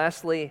 And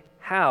lastly,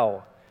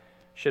 how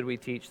should we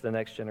teach the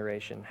next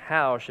generation?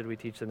 How should we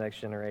teach the next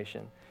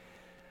generation?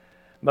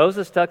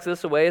 Moses tucks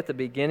this away at the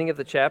beginning of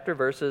the chapter,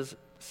 verses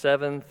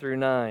 7 through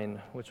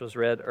 9, which was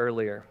read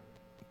earlier.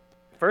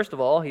 First of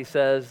all, he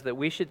says that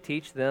we should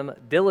teach them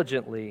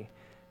diligently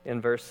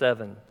in verse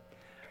 7.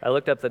 I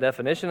looked up the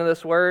definition of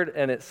this word,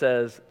 and it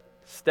says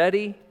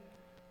steady,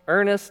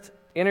 earnest,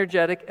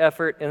 energetic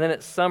effort, and then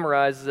it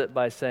summarizes it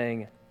by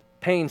saying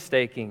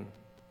painstaking.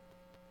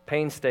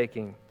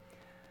 Painstaking.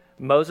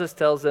 Moses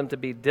tells them to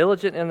be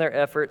diligent in their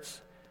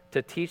efforts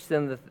to teach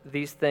them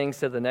these things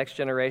to the next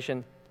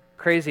generation.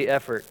 Crazy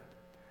effort,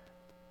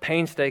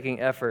 painstaking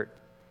effort,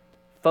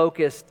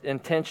 focused,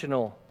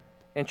 intentional.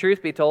 And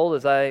truth be told,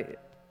 as I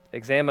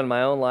examine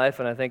my own life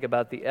and I think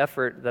about the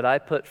effort that I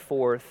put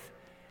forth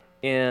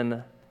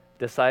in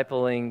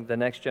discipling the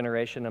next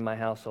generation in my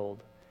household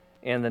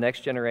and the next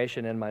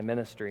generation in my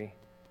ministry,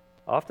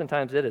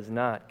 oftentimes it is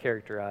not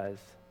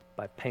characterized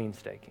by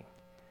painstaking.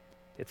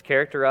 It's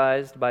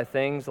characterized by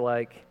things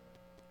like,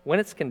 when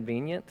it's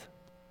convenient,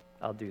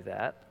 I'll do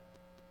that.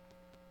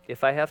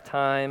 If I have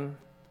time,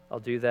 I'll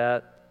do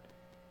that.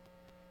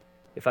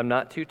 If I'm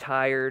not too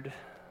tired,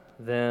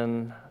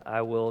 then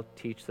I will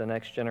teach the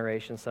next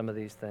generation some of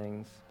these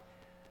things.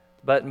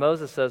 But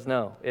Moses says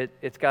no,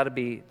 it's got to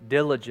be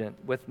diligent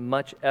with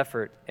much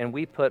effort. And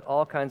we put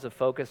all kinds of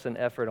focus and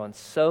effort on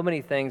so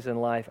many things in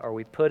life. Are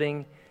we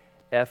putting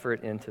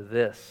effort into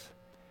this?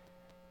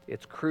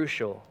 It's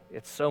crucial.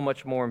 It's so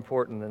much more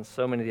important than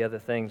so many of the other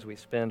things we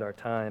spend our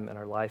time and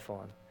our life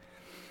on.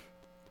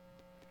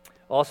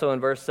 Also in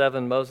verse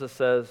 7, Moses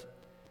says,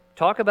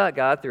 talk about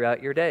God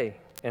throughout your day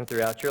and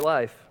throughout your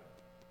life.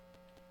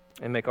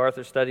 In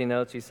MacArthur's study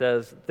notes, he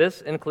says,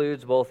 this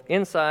includes both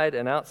inside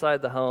and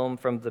outside the home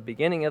from the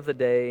beginning of the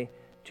day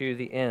to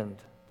the end.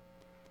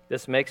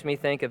 This makes me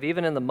think of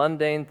even in the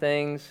mundane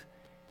things,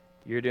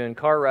 you're doing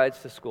car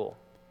rides to school,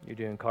 you're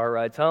doing car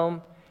rides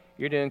home,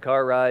 you're doing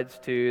car rides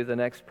to the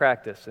next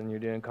practice, and you're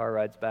doing car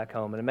rides back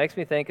home. And it makes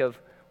me think of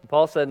what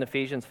Paul said in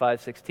Ephesians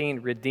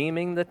 5:16,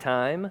 redeeming the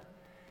time.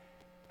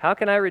 How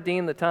can I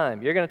redeem the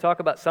time? You're going to talk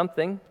about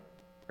something,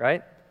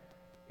 right?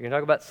 You're going to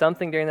talk about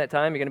something during that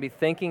time. You're going to be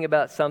thinking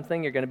about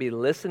something. You're going to be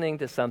listening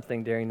to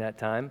something during that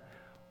time.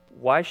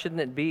 Why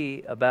shouldn't it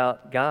be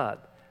about God,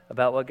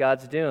 about what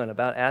God's doing,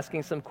 about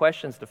asking some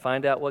questions to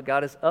find out what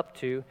God is up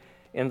to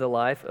in the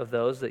life of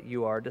those that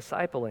you are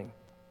discipling?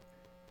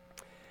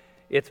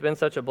 It's been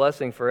such a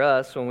blessing for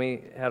us. When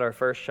we had our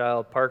first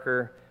child,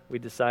 Parker, we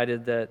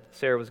decided that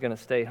Sarah was going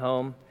to stay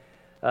home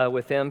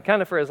with him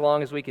kind of for as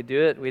long as we could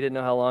do it. We didn't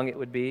know how long it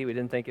would be. We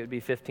didn't think it would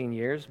be 15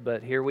 years,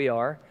 but here we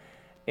are.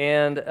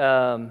 And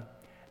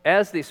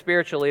as the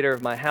spiritual leader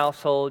of my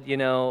household,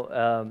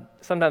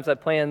 sometimes I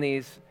plan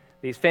these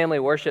family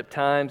worship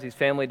times, these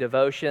family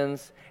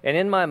devotions, and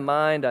in my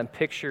mind I'm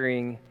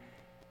picturing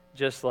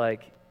just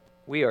like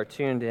we are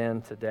tuned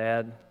in to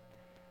Dad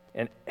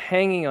and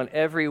hanging on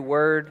every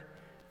word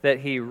that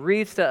he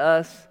reads to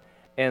us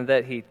and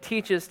that he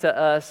teaches to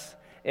us.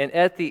 And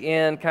at the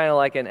end, kind of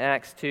like in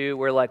Acts 2,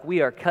 we're like,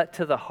 we are cut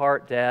to the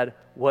heart, Dad.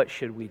 What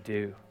should we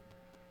do?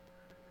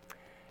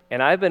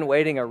 And I've been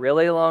waiting a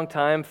really long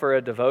time for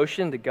a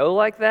devotion to go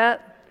like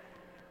that.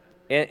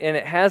 And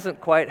it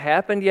hasn't quite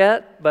happened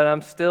yet, but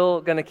I'm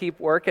still going to keep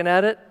working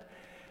at it.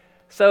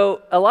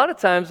 So a lot of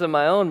times in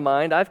my own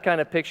mind, I've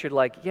kind of pictured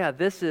like, yeah,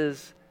 this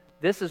is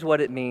what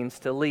it means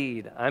to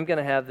lead. I'm going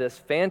to have this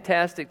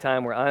fantastic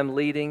time where I'm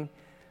leading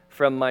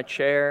from my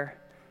chair,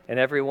 and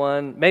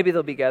everyone, maybe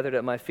they'll be gathered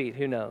at my feet,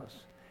 who knows,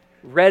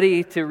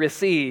 ready to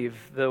receive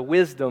the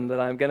wisdom that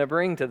I'm going to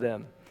bring to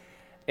them.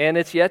 And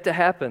it's yet to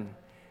happen.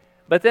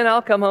 But then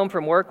I'll come home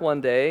from work one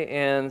day,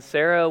 and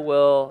Sarah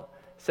will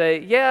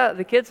say, yeah,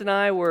 the kids and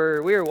we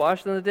were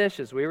washing the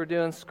dishes, we were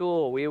doing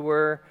school, we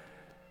were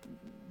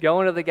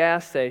going to the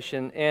gas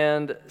station,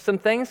 and some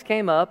things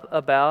came up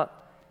about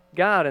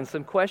God, and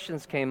some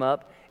questions came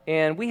up,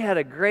 and we had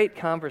a great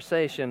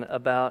conversation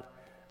about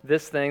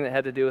this thing that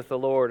had to do with the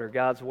Lord or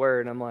God's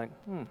Word. And I'm like,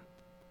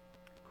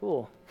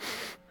 cool.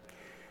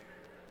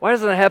 Why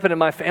doesn't that happen in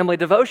my family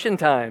devotion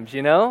times,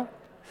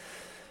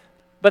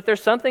 But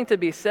there's something to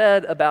be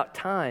said about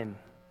time,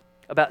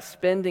 about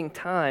spending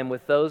time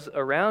with those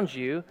around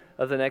you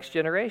of the next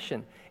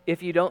generation.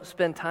 If you don't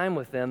spend time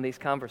with them, these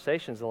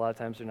conversations a lot of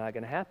times are not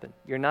going to happen.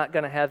 You're not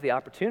going to have the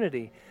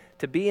opportunity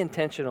to be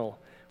intentional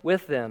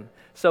with them.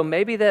 So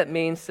maybe that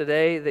means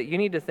today that you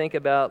need to think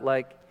about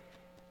like,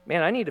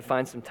 man, I need to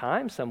find some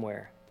time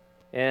somewhere.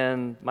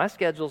 And my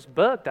schedule's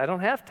booked. I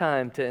don't have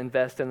time to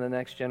invest in the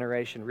next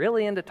generation,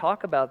 really, and to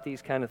talk about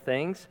these kind of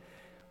things.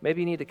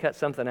 Maybe you need to cut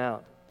something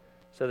out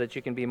so that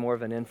you can be more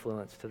of an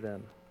influence to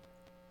them.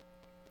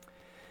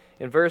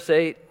 In verse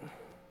 8,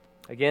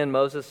 again,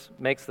 Moses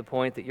makes the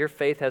point that your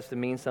faith has to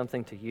mean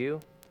something to you.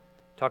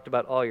 Talked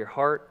about all your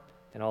heart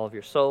and all of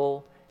your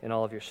soul and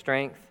all of your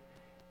strength.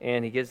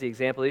 And he gives the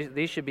example,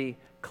 these should be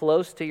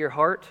close to your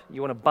heart. You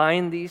want to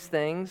bind these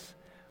things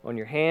on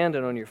your hand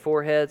and on your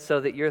forehead so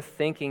that you're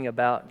thinking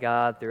about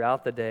God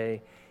throughout the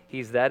day.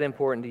 He's that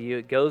important to you.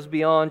 It goes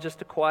beyond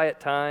just a quiet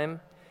time.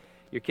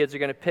 Your kids are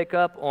going to pick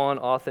up on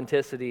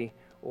authenticity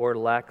or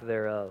lack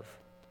thereof.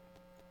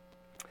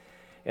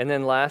 And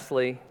then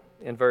lastly,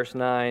 in verse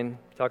 9,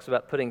 he talks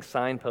about putting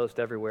signposts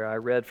everywhere. I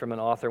read from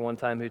an author one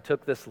time who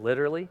took this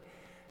literally,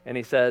 and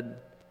he said,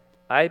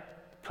 I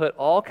put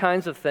all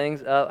kinds of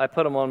things up. I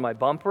put them on my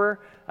bumper.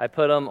 I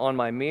put them on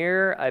my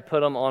mirror. I put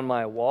them on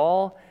my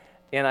wall.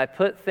 And I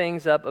put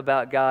things up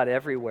about God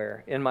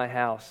everywhere in my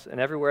house and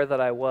everywhere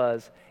that I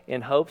was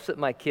in hopes that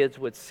my kids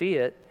would see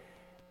it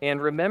and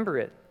remember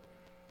it.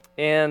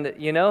 And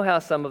you know how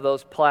some of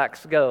those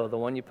plaques go, the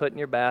one you put in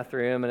your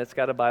bathroom and it's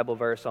got a Bible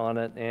verse on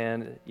it,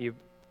 and you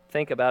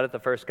think about it the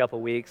first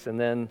couple weeks and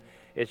then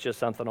it's just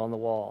something on the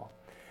wall.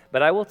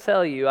 But I will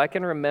tell you, I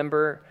can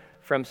remember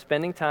from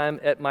spending time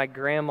at my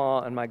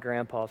grandma and my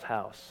grandpa's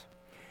house.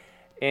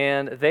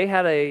 And they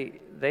had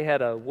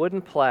a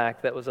wooden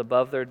plaque that was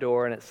above their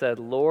door, and it said,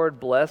 Lord,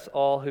 bless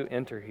all who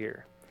enter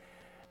here.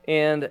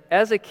 And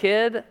as a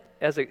kid,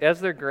 as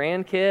their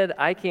grandkid,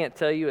 I can't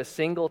tell you a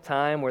single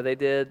time where they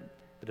did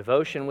a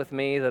devotion with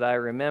me that I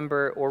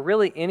remember, or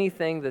really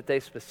anything that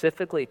they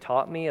specifically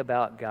taught me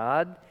about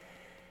God.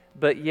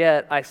 But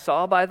yet, I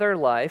saw by their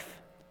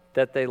life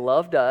that they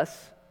loved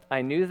us.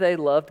 I knew they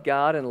loved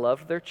God and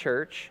loved their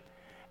church.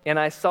 And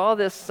I saw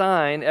this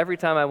sign every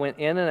time I went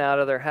in and out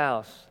of their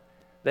house.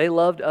 They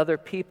loved other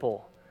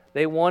people.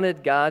 They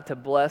wanted God to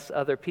bless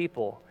other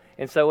people.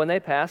 And so when they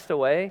passed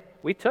away,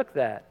 we took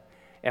that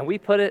and we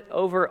put it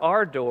over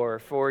our door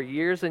for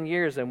years and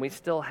years, and we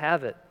still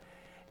have it.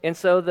 And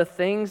so the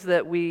things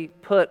that we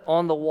put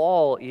on the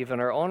wall even,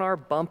 or on our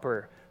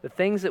bumper, the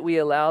things that we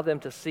allow them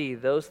to see,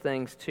 those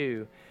things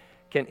too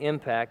can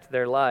impact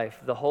their life.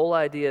 The whole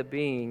idea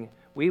being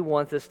we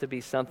want this to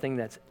be something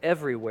that's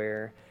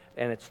everywhere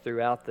and it's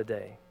throughout the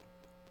day.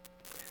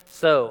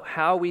 So,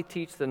 how we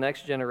teach the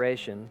next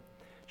generation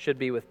should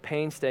be with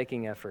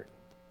painstaking effort,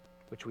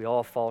 which we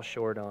all fall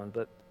short on,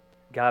 but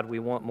God, we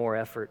want more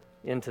effort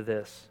into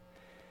this.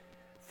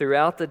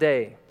 Throughout the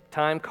day,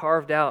 time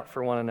carved out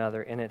for one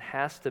another, and it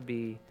has to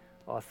be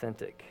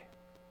authentic.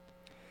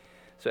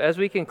 So as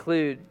we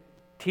conclude,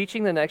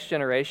 teaching the next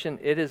generation,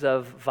 it is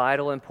of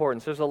vital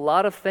importance. There's a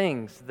lot of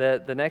things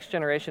that the next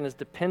generation is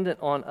dependent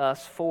on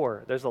us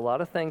for. There's a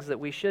lot of things that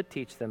we should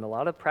teach them, a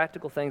lot of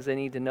practical things they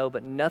need to know,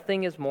 but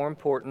nothing is more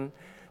important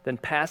than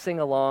passing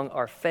along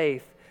our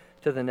faith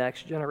to the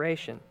next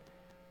generation.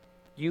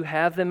 You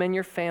have them in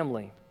your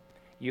family,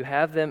 you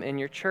have them in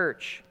your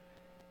church,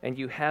 and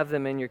you have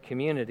them in your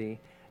community.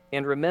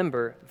 And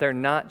remember, they're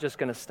not just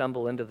going to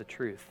stumble into the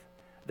truth.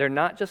 They're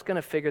not just going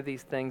to figure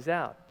these things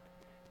out.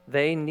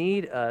 They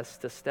need us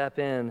to step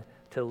in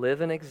to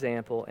live an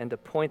example and to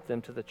point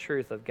them to the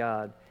truth of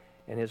God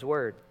and His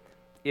Word.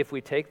 If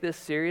we take this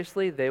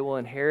seriously, they will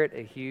inherit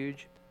a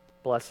huge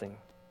blessing.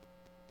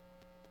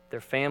 Their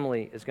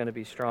family is going to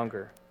be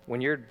stronger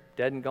when you're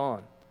dead and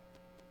gone.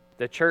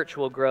 The church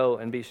will grow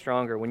and be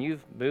stronger when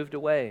you've moved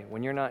away,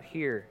 when you're not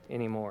here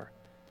anymore.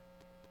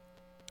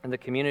 And the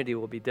community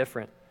will be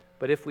different.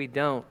 But if we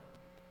don't,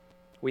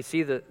 we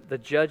see the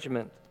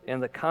judgment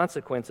and the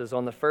consequences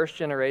on the first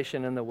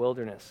generation in the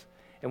wilderness.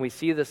 And we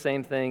see the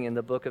same thing in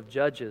the book of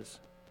Judges.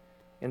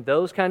 And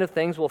those kind of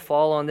things will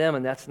fall on them,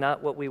 and that's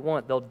not what we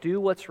want. They'll do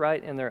what's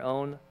right in their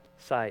own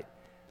sight.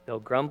 They'll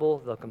grumble,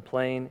 they'll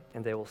complain,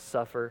 and they will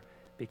suffer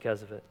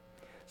because of it.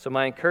 So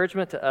my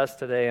encouragement to us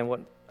today, and what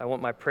I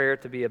want my prayer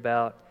to be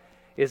about,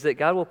 is that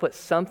God will put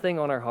something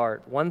on our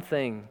heart, one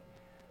thing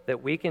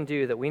that we can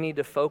do, that we need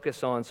to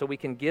focus on, so we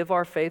can give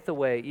our faith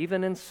away,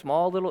 even in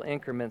small little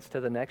increments, to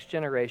the next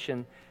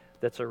generation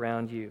that's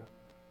around you.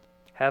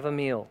 Have a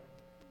meal,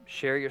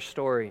 share your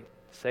story,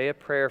 say a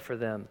prayer for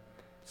them,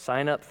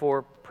 sign up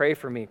for Pray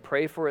For Me,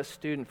 pray for a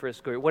student for a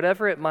school,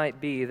 whatever it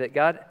might be, that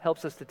God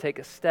helps us to take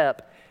a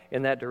step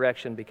in that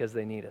direction because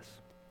they need us.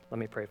 Let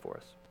me pray for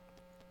us.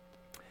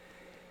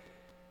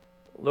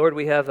 Lord,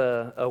 we have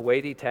a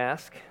weighty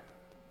task.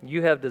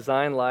 You have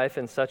designed life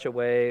in such a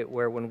way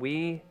where when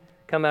we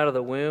come out of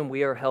the womb,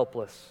 we are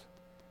helpless.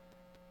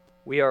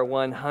 We are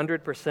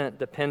 100%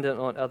 dependent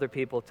on other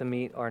people to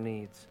meet our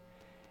needs.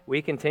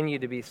 We continue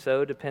to be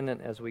so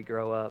dependent as we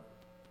grow up.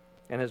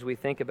 And as we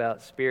think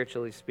about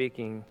spiritually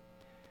speaking,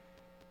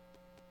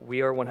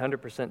 we are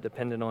 100%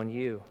 dependent on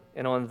you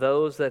and on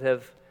those that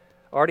have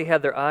already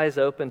had their eyes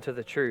open to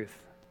the truth,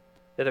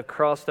 that have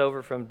crossed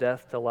over from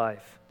death to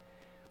life.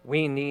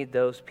 We need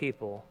those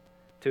people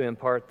to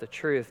impart the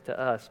truth to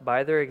us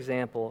by their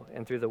example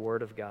and through the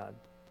Word of God.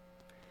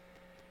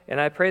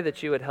 And I pray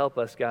that you would help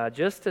us, God,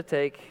 just to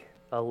take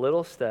a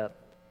little step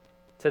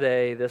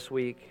today, this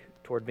week,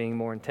 toward being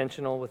more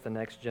intentional with the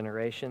next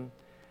generation.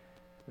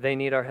 They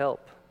need our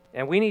help.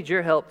 And we need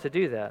your help to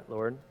do that,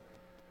 Lord.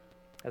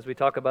 As we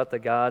talk about the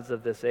gods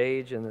of this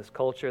age and this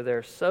culture, there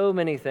are so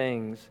many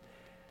things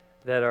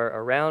that are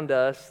around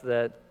us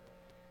that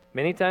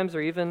many times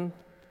are even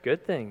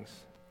good things,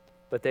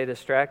 but they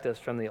distract us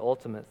from the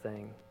ultimate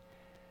thing.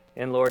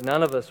 And Lord,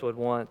 none of us would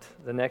want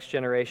the next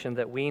generation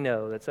that we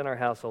know, that's in our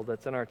household,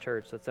 that's in our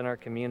church, that's in our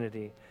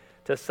community,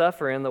 to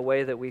suffer in the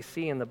way that we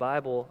see in the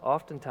Bible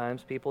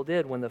oftentimes people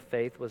did when the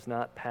faith was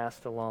not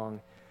passed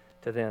along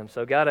to them.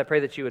 So God, I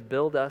pray that you would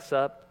build us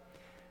up,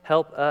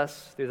 help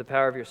us through the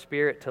power of your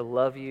Spirit to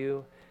love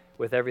you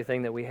with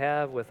everything that we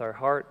have, with our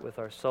heart, with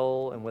our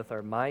soul, and with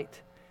our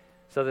might,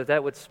 so that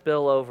that would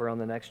spill over on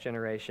the next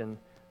generation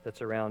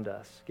that's around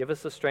us. Give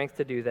us the strength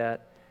to do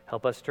that.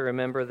 Help us to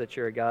remember that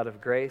you're a God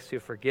of grace who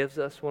forgives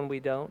us when we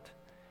don't,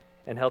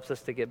 and helps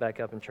us to get back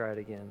up and try it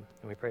again.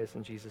 And we pray this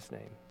in Jesus'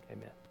 name.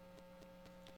 Amen.